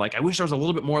mentioned, like, I wish there was a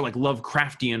little bit more like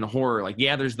Lovecraftian horror. Like,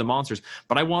 yeah, there's the monsters,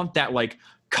 but I want that like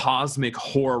cosmic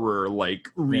horror, like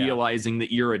realizing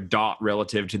that you're a dot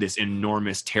relative to this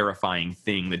enormous, terrifying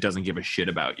thing that doesn't give a shit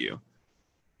about you.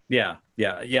 Yeah,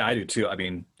 I do too. I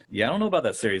mean, I don't know about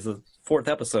that series. The 4th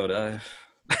episode,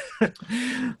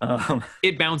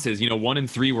 it bounces. 1 and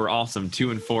 3 were awesome.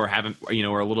 2 and 4 haven't,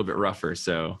 were a little bit rougher.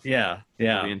 So yeah.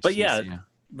 But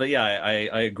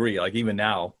I agree. Like, even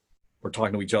now, we're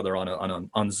talking to each other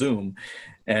on Zoom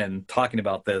and talking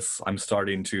about this. I'm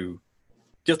starting to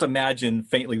just imagine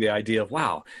faintly the idea of,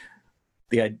 wow,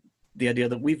 the idea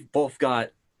that we've both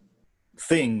got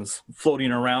things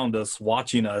floating around us,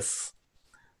 watching us,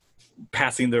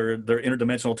 passing their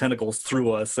interdimensional tentacles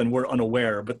through us, and we're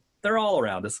unaware, but they're all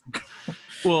around us.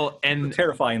 Well, and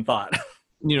terrifying thought.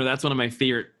 That's one of my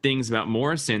favorite things about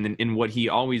Morrison, and what he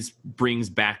always brings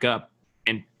back up.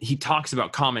 And he talks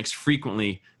about comics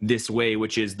frequently this way,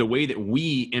 which is the way that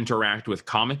we interact with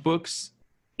comic books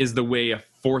is the way a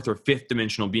 4th or 5th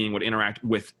dimensional being would interact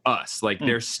with us. Like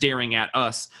they're staring at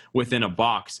us within a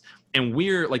box. And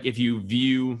we're like, if you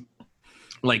view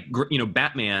like,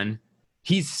 Batman,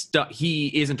 he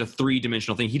isn't a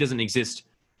 3-dimensional thing. He doesn't exist,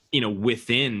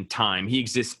 within time. He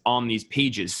exists on these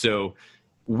pages. So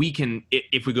we can,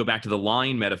 if we go back to the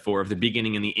line metaphor of the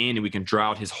beginning and the end, and we can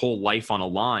draw out his whole life on a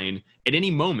line, at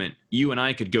any moment, you and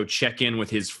I could go check in with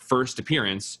his first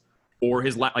appearance or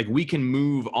his like we can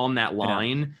move on that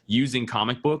line using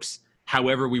comic books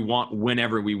however we want,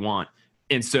 whenever we want.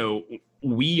 And so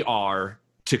we are,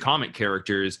 to comic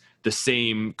characters, the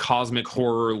same cosmic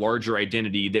horror, larger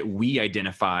identity that we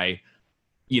identify,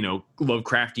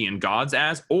 Lovecraftian gods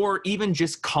as, or even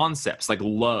just concepts like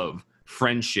love,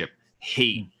 friendship,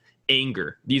 hate,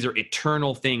 anger. These are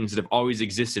eternal things that have always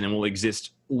existed and will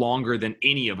exist longer than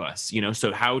any of us,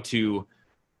 So how to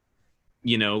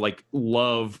like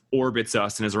love orbits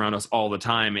us and is around us all the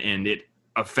time, and it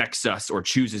affects us or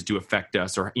chooses to affect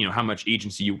us, or how much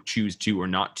agency you choose to or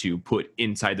not to put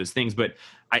inside those things. But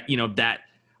that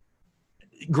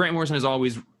Grant Morrison has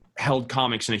always held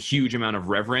comics in a huge amount of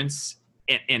reverence,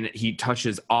 and he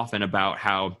touches often about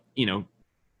how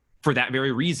for that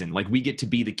very reason, like, we get to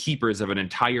be the keepers of an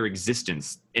entire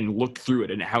existence and look through it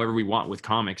and however we want with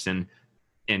comics, and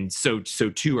so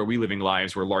too are we living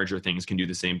lives where larger things can do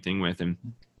the same thing with. And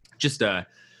just a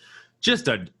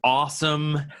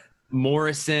awesome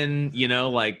Morrison,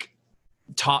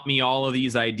 taught me all of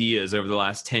these ideas over the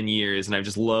last 10 years, and I've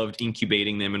just loved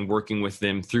incubating them and working with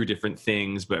them through different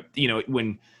things. But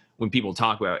when people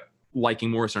talk about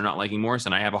liking Morrison or not liking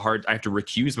Morrison, I have to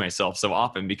recuse myself so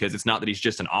often, because it's not that he's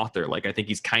just an author. Like, I think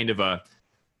he's kind of a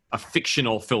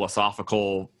fictional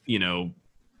philosophical,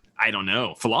 I don't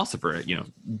know, philosopher,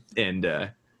 and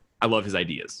I love his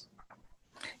ideas.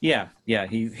 Yeah.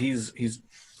 He's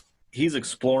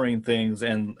exploring things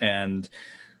and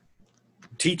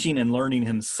teaching and learning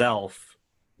himself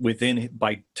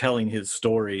by telling his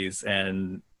stories,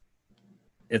 and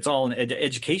it's all an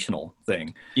educational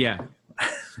thing. Yeah.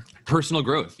 Personal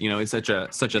growth, is such a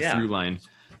through line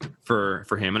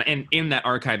for him. And in that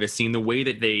archivist scene, the way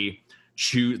that they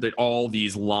choose that all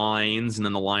these lines, and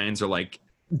then the lines are like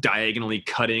diagonally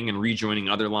cutting and rejoining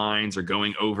other lines or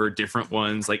going over different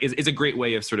ones, like, is a great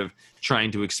way of sort of trying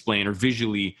to explain or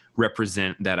visually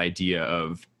represent that idea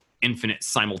of infinite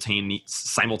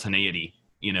simultaneity,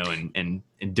 and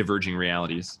diverging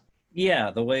realities.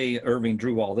 Yeah, the way Irving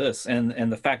drew all this,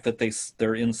 and the fact that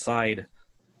they're inside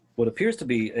what appears to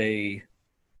be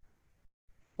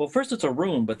first it's a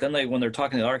room, but then when they're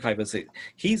talking to the archivist,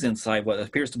 he's inside what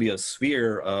appears to be a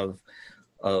sphere of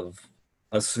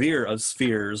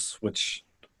spheres, which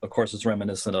of course is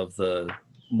reminiscent of the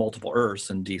multiple Earths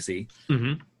in DC.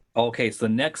 Mm-hmm. Okay, it's the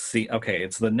next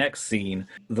scene.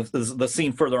 The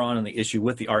scene further on in the issue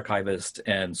with the archivist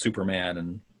and Superman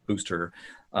and Booster.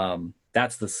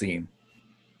 That's the scene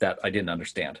that I didn't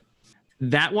understand.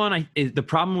 That one, the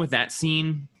problem with that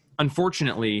scene,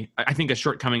 unfortunately, I think a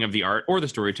shortcoming of the art or the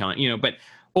storytelling, but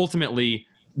ultimately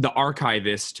the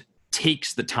archivist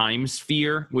takes the time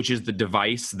sphere, which is the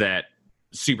device that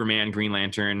Superman, Green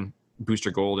Lantern,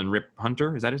 Booster Gold, and Rip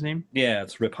Hunter, is that his name? Yeah,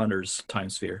 it's Rip Hunter's time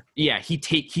sphere. Yeah, he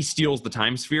steals the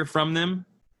time sphere from them,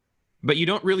 but you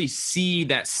don't really see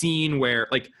that scene where,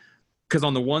 like, because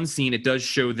on the one scene it does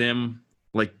show them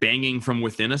like banging from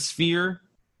within a sphere,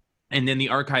 and then the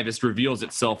archivist reveals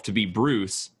itself to be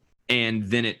Bruce, and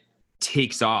then it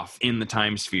takes off in the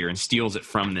time sphere and steals it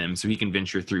from them so he can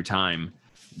venture through time,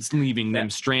 leaving them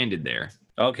stranded there.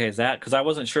 Okay, is that because I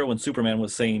wasn't sure when Superman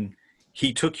was saying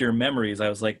he took your memories, I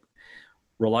was like,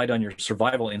 relied on your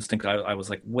survival instinct. I was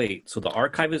like, wait, so the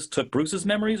archivist took Bruce's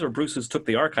memories, or Bruce's took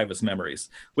the archivist's memories?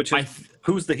 Which is,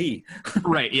 who's the he?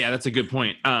 Right, yeah, that's a good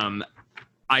point.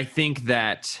 I think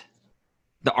that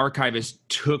the archivist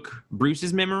took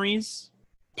Bruce's memories,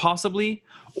 possibly.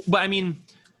 But I mean,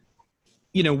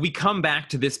 we come back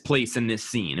to this place in this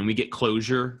scene, and we get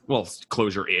closure-ish,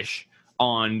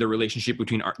 on the relationship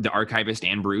between the archivist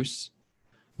and Bruce.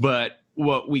 But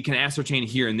what we can ascertain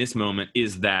here in this moment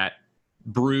is that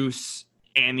Bruce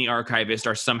and the archivist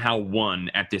are somehow one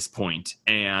at this point,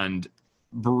 and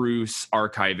Bruce,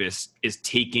 archivist, is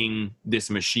taking this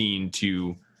machine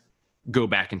to go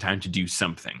back in time to do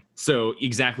something. So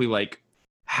exactly like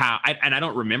how, and I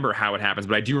don't remember how it happens,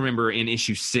 but I do remember in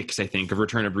issue 6, I think, of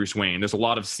Return of Bruce Wayne, there's a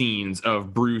lot of scenes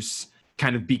of Bruce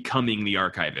kind of becoming the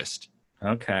archivist.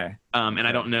 Okay. And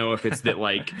I don't know if it's that,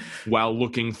 like, while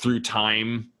looking through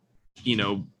time,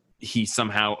 he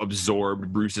somehow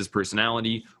absorbed Bruce's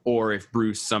personality, or if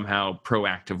Bruce somehow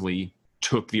proactively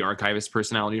took the archivist's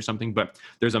personality or something, but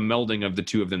there's a melding of the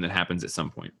two of them that happens at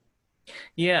some point.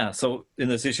 Yeah, so in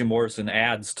this issue, Morrison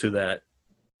adds to that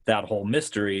whole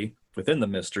mystery within the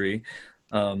mystery,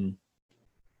 and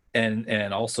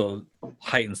also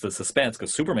heightens the suspense,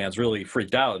 because Superman's really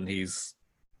freaked out, and he's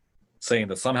saying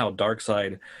that somehow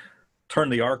Darkseid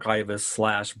turned the archivist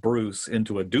 / Bruce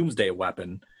into a doomsday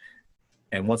weapon,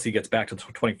 and once he gets back to the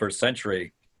 21st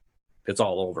century, it's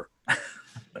all over.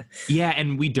 Yeah,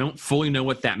 and we don't fully know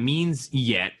what that means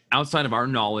yet, outside of our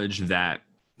knowledge that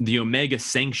the Omega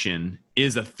Sanction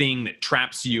is a thing that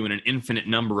traps you in an infinite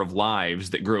number of lives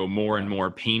that grow more and more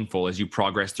painful as you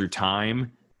progress through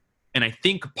time. And I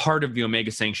think part of the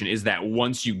Omega Sanction is that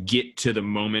once you get to the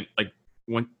moment, like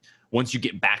once you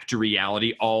get back to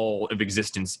reality, all of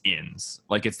existence ends.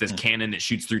 Like, it's this cannon that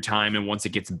shoots through time, and once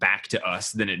it gets back to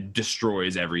us, then it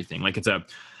destroys everything. Like, it's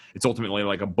ultimately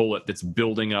like a bullet that's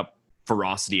building up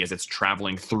ferocity as it's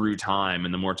traveling through time,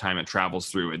 and the more time it travels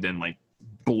through, it then, like,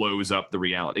 blows up the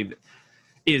reality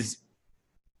is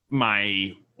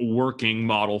my working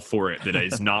model for it that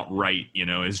is not right,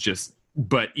 is just,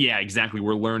 but yeah, exactly.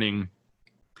 We're learning.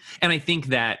 And I think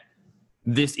that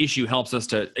this issue helps us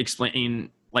to explain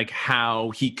like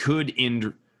how he could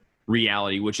end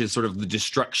reality, which is sort of the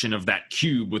destruction of that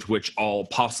cube with which all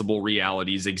possible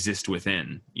realities exist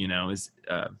within,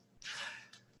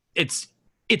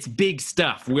 it's big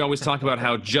stuff. We always talk about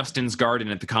how Justin's garden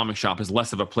at the comic shop is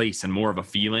less of a place and more of a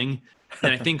feeling.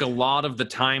 And I think a lot of the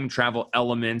time travel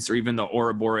elements, or even the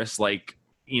Ouroboros, like,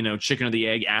 chicken or the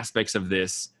egg aspects of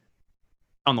this,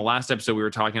 on the last episode we were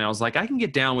talking, I was like, I can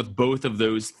get down with both of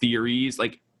those theories.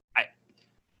 Like,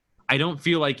 I don't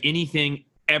feel like anything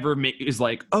ever is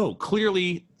like, oh,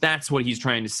 clearly that's what he's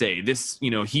trying to say. This,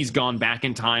 he's gone back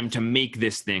in time to make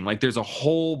this thing. Like, there's a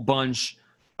whole bunch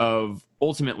of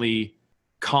ultimately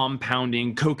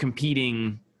compounding,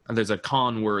 co-competing, there's a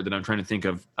con word that I'm trying to think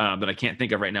of that I can't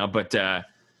think of right now, but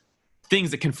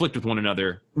things that conflict with one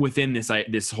another within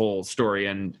this whole story.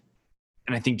 And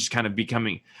I think just kind of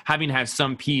having to have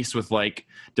some peace with, like,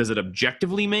 does it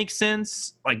objectively make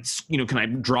sense? Like, can I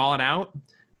draw it out?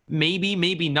 Maybe,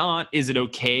 maybe not. Is it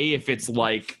okay if it's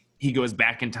like he goes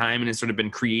back in time and has sort of been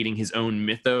creating his own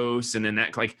mythos, and then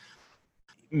that, like,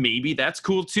 maybe that's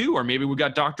cool too? Or maybe we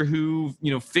got Doctor Who,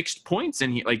 fixed points,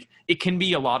 and it can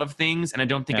be a lot of things, and I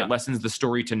don't think it lessens the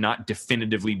story to not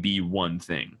definitively be one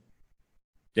thing.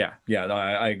 Yeah, no,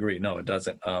 I agree. No, it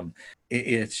doesn't.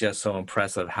 It's just so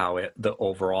impressive how the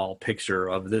overall picture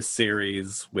of this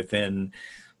series within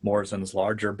Morrison's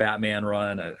larger Batman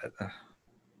run.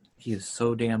 He is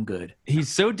so damn good. He's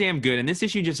so damn good, and this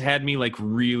issue just had me like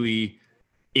really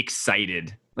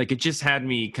excited. Like, it just had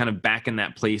me kind of back in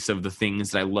that place of the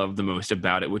things that I love the most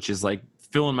about it, which is like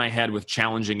filling my head with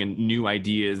challenging and new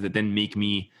ideas that then make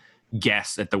me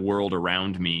guess at the world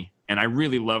around me. And I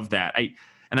really love that.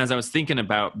 And as I was thinking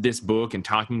about this book and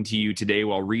talking to you today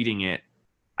while reading it,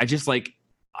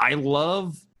 I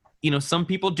love, some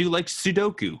people do like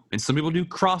Sudoku and some people do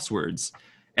crosswords.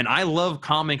 And I love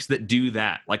comics that do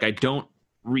that. Like, I don't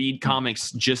read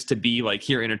comics just to be like,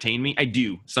 here, entertain me. I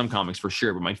do some comics for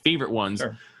sure, but my favorite ones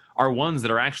are ones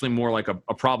that are actually more like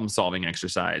a problem solving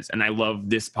exercise. And I love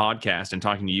this podcast and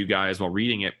talking to you guys while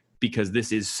reading it, because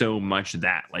this is so much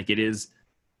that. Like, it is,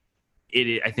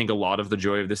 I think a lot of the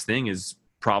joy of this thing is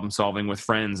problem solving with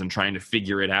friends and trying to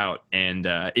figure it out. And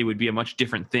it would be a much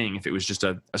different thing if it was just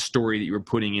a story that you were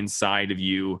putting inside of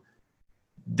you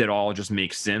that all just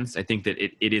makes sense. I think that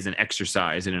it is an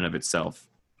exercise in and of itself.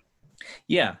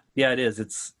 Yeah, it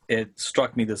is. It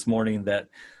struck me this morning that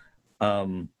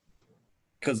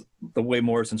because the way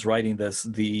Morrison's writing this,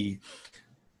 the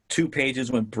 2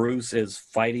 pages when Bruce is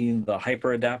fighting the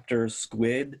hyperadapter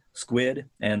squid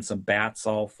and some bats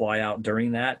all fly out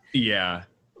during that. Yeah.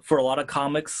 For a lot of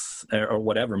comics or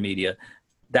whatever media,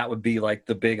 that would be like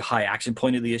the big high action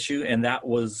point of the issue. And that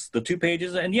was the 2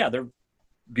 pages. And yeah, they're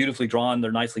beautifully drawn,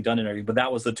 they're nicely done and everything, but that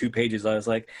was the 2 pages. I was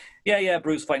like, yeah,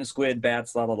 Bruce fighting squid,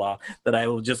 bats, blah blah blah. That I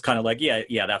was just kind of like,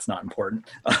 yeah, that's not important.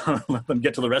 Let them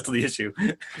get to the rest of the issue.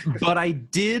 But I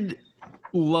did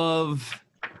love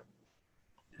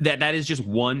that is just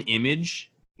one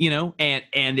image, and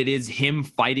it is him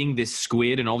fighting this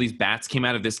squid, and all these bats came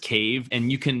out of this cave,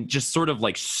 and you can just sort of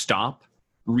like stop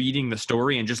reading the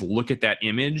story and just look at that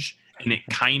image, and it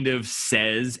kind of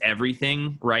says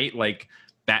everything, right? Like,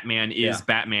 Batman is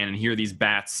Batman, and here are these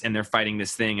bats, and they're fighting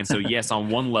this thing. And so, yes, on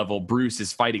one level, Bruce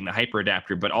is fighting the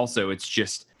hyperadapter, but also it's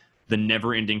just the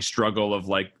never-ending struggle of,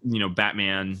 like,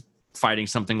 Batman fighting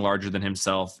something larger than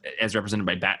himself, as represented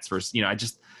by bats first.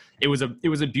 It was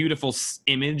a beautiful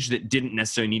image that didn't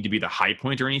necessarily need to be the high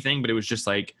point or anything, but it was just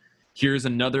like, here's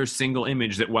another single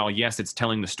image that, while yes, it's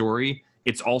telling the story,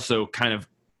 it's also kind of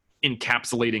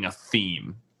encapsulating a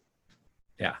theme.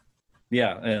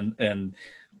 Yeah,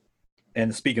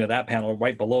 and speaking of that panel,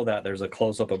 right below that, there's a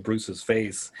close-up of Bruce's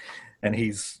face, and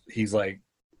he's like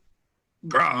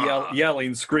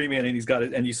yelling, screaming, and he's got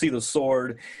it, and you see the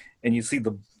sword, and you see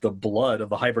the blood of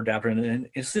the hyperdaptor, and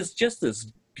it's just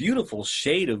this beautiful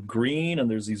shade of green,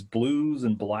 and there's these blues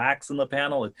and blacks in the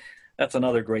panel. That's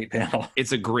another great panel.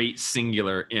 It's a great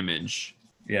singular image.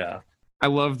 Yeah. I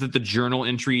love that the journal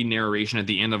entry narration at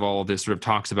the end of all of this sort of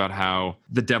talks about how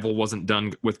the devil wasn't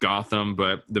done with Gotham,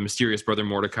 but the mysterious brother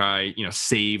Mordecai,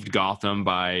 saved Gotham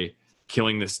by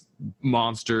killing this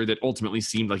monster that ultimately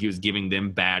seemed like he was giving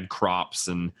them bad crops.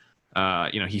 And,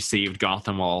 he saved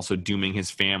Gotham while also dooming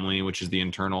his family, which is the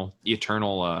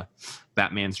eternal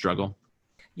Batman struggle.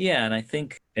 Yeah, and I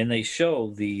think, and they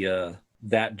show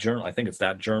that journal. I think it's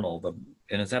that journal.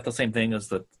 And is that the same thing as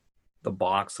the the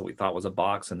box that we thought was a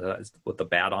box and with the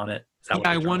bat on it. Is that what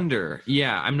Yeah, I they're trying to- wonder.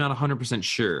 Yeah, I'm not 100%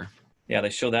 sure. Yeah, they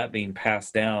show that being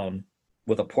passed down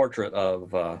with a portrait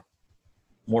of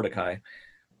Mordecai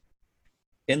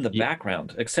in the Yeah.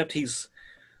 background, except he's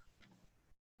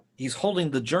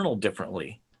holding the journal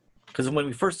differently. Because when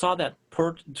we first saw that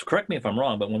correct me if I'm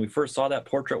wrong, but when we first saw that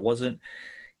portrait, wasn't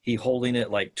he holding it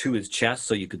like to his chest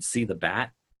so you could see the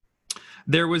bat?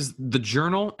 There was the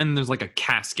journal, and there's like a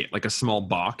casket, like a small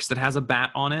box that has a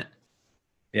bat on it.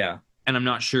 Yeah. And I'm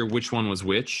not sure which one was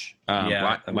which.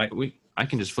 Yeah, I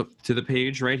can just flip to the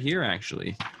page right here,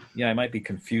 actually. Yeah, I might be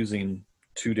confusing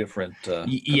two different yeah,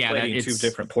 conflating two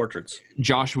different portraits.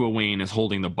 Joshua Wayne is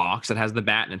holding the box that has the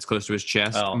bat and it's close to his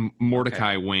chest. Oh,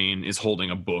 Mordecai Wayne is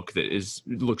holding a book that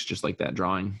looks just like that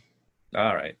drawing.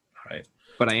 All right.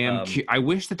 But I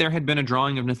wish that there had been a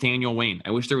drawing of Nathaniel Wayne.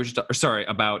 I wish there was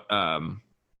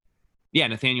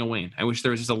Nathaniel Wayne. I wish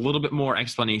there was just a little bit more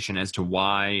explanation as to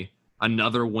why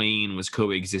another Wayne was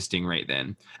coexisting right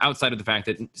then, outside of the fact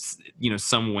that, you know,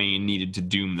 some Wayne needed to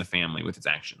doom the family with its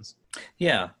actions.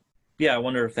 Yeah. I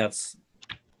wonder if that's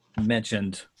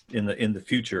mentioned in the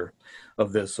future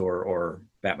of this or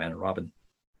Batman and Robin.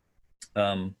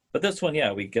 But this one,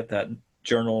 yeah, we get that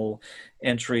journal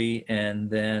entry, and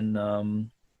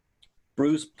then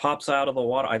Bruce pops out of the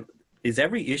water. Is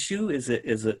every issue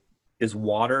is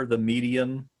water the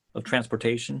medium of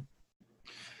transportation?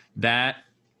 That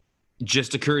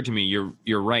just occurred to me.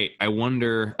 You're right. I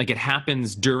wonder, like, it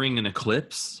happens during an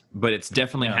eclipse, but it's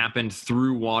definitely happened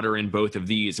through water in both of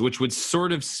these, which would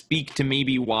sort of speak to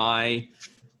maybe why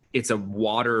it's a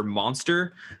water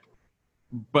monster.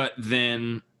 But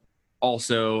then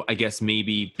also, I guess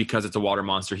maybe because it's a water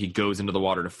monster, he goes into the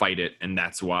water to fight it, and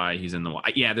that's why he's in the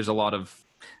water. Yeah, there's a lot of...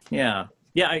 Yeah,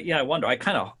 I wonder. I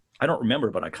don't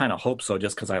remember, but I kind of hope so,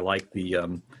 just because I like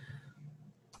the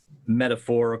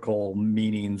metaphorical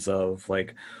meanings of,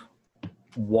 like,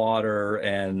 water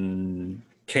and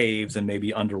caves and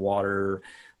maybe underwater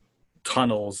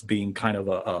tunnels being kind of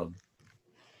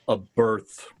a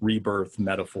rebirth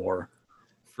metaphor.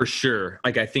 For sure.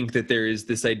 Like, I think that there is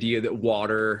this idea that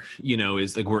water, you know,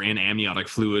 is like we're in amniotic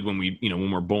fluid when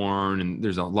we're born, and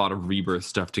there's a lot of rebirth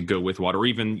stuff to go with water, or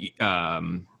even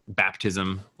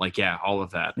baptism. Like, yeah, all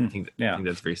of that. I think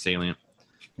that's very salient.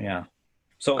 Yeah.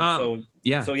 So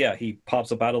he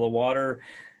pops up out of the water,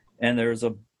 and there's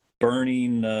a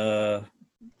burning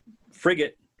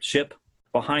frigate ship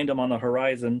behind him on the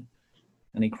horizon,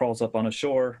 and he crawls up on a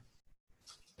shore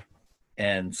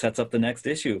and sets up the next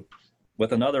issue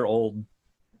with another old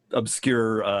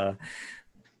obscure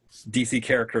DC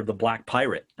character, the Black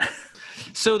Pirate.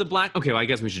 So okay, well, I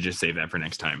guess we should just save that for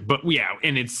next time. But yeah,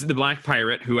 and it's the Black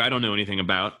Pirate, who I don't know anything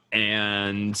about,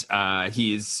 and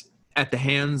he's at the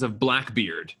hands of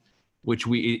Blackbeard, which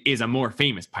is a more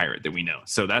famous pirate that we know.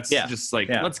 So that's just like,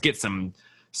 let's get some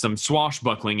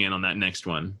swashbuckling in on that next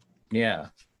one. Yeah.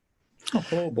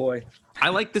 Oh boy. I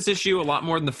like this issue a lot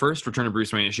more than the first Return of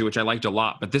Bruce Wayne issue, which I liked a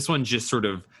lot. But this one just sort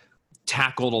of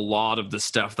tackled a lot of the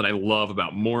stuff that I love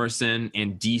about Morrison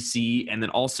and DC. And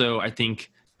then also, I think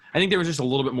there was just a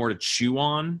little bit more to chew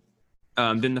on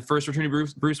than the first Return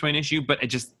of Bruce Wayne issue. But it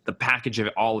just, the package of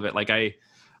it, all of it, like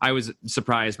I was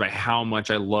surprised by how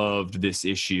much I loved this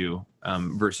issue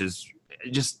versus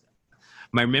just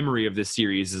my memory of this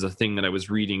series is a thing that I was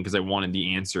reading because I wanted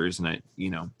the answers, and it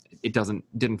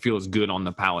didn't feel as good on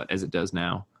the palate as it does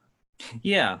now.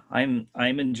 Yeah, I'm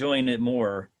enjoying it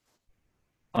more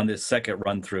on this second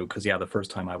run through because the first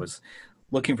time I was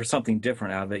looking for something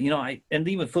different out of it. And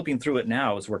even flipping through it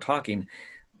now as we're talking,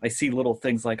 I see little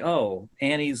things like, oh,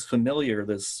 Annie's familiar,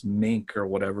 this mink or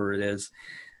whatever it is.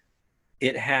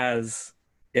 It has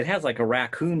like a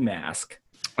raccoon mask,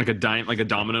 like a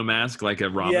domino mask, like a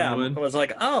Robin would. I was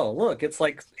like, oh, look, it's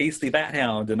like Ace the Bat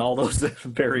Hound and all those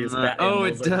various bat oh,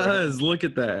 animals. It does. Look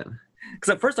at that. Because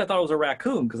at first I thought it was a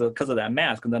raccoon because of that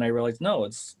mask, and then I realized no,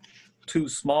 it's too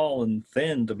small and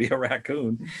thin to be a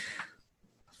raccoon.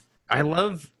 I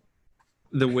love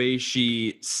the way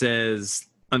she says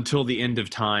until the end of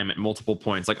time at multiple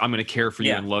points. Like, I'm going to care for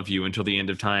you and love you until the end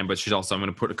of time. But she's also, I'm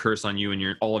going to put a curse on you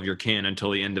and all of your kin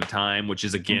until the end of time, which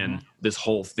is, again, this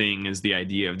whole thing is the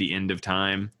idea of the end of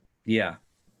time. Yeah.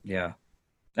 Yeah.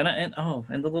 And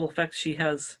the little effect she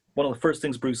has, one of the first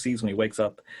things Bruce sees when he wakes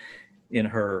up in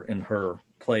her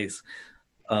place,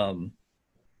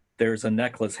 there's a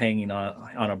necklace hanging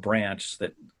on a branch,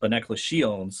 a necklace she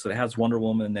owns. So it has Wonder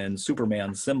Woman and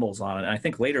Superman symbols on it. And I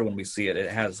think later when we see it,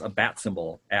 it has a bat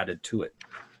symbol added to it.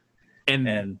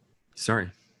 And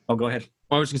sorry. Oh, go ahead.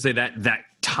 Well, I was going to say that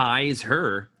ties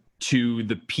her to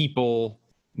the people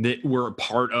that were a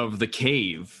part of the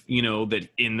cave, you know, that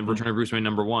in the Return of Bruce Wayne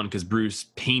 #1, because Bruce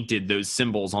painted those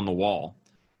symbols on the wall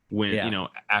when, you know,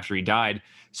 after he died.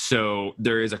 So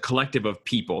there is a collective of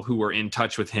people who were in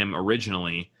touch with him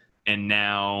originally. And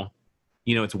now,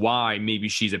 you know, it's why maybe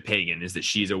she's a pagan, is that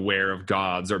she's aware of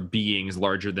gods or beings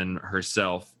larger than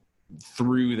herself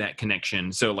through that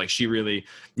connection. So like she really,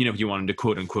 you know, if you wanted to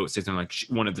quote unquote say something like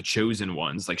one of the chosen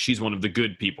ones, like she's one of the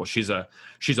good people. She's a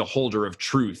holder of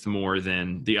truth more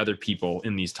than the other people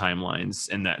in these timelines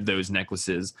and that those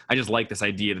necklaces. I just like this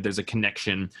idea that there's a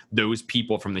connection. Those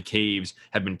people from the caves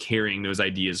have been carrying those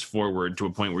ideas forward to a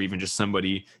point where even just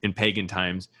somebody in pagan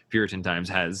times, Puritan times,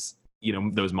 has, you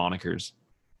know, those monikers.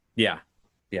 Yeah.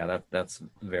 That's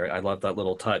very. I love that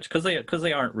little touch because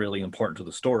they aren't really important to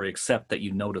the story except that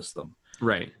you notice them.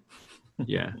 Right.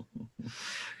 Yeah.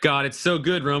 God, it's so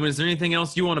good, Roman. Is there anything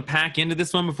else you want to pack into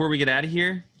this one before we get out of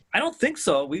here? I don't think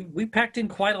so. We packed in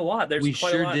quite a lot. We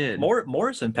sure did.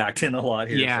 Morrison packed in a lot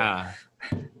here. Yeah.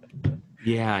 So.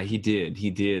 Yeah, he did.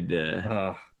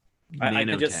 I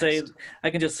can just say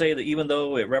that even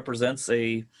though it represents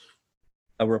a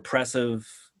repressive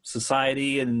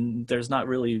society and there's not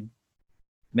really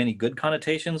many good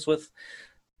connotations with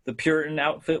the Puritan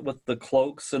outfit with the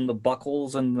cloaks and the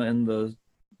buckles and the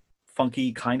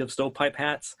funky kind of stovepipe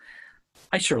hats,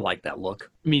 I sure like that look.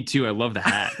 Me too. I love the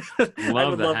hat.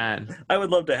 Love the hat. I would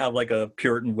love to have like a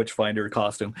Puritan Witchfinder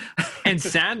costume. And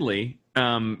sadly,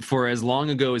 for as long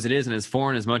ago as it is and as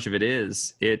foreign as much of it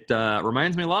is, it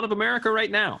reminds me a lot of America right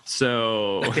now.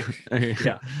 So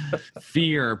yeah.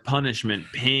 Fear, punishment,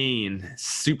 pain,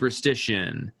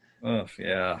 superstition. Oh,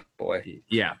 yeah, boy.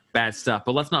 Yeah, bad stuff.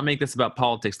 But let's not make this about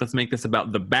politics. Let's make this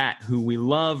about the Bat, who we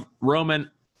love. Roman,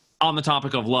 on the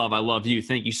topic of love, I love you.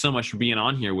 Thank you so much for being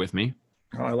on here with me.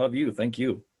 Oh, I love you. Thank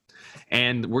you.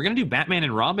 And we're going to do Batman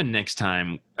and Robin next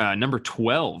time, number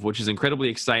 12, which is incredibly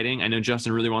exciting. I know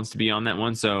Justin really wants to be on that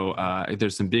one, so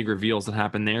there's some big reveals that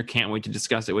happen there. Can't wait to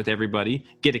discuss it with everybody.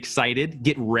 Get excited,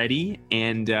 get ready,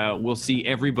 and we'll see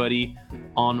everybody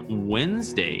on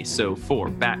Wednesday. So for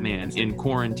Batman in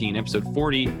Quarantine, episode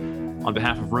 40, on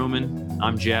behalf of Roman,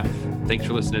 I'm Jeff. Thanks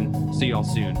for listening. See y'all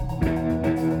soon.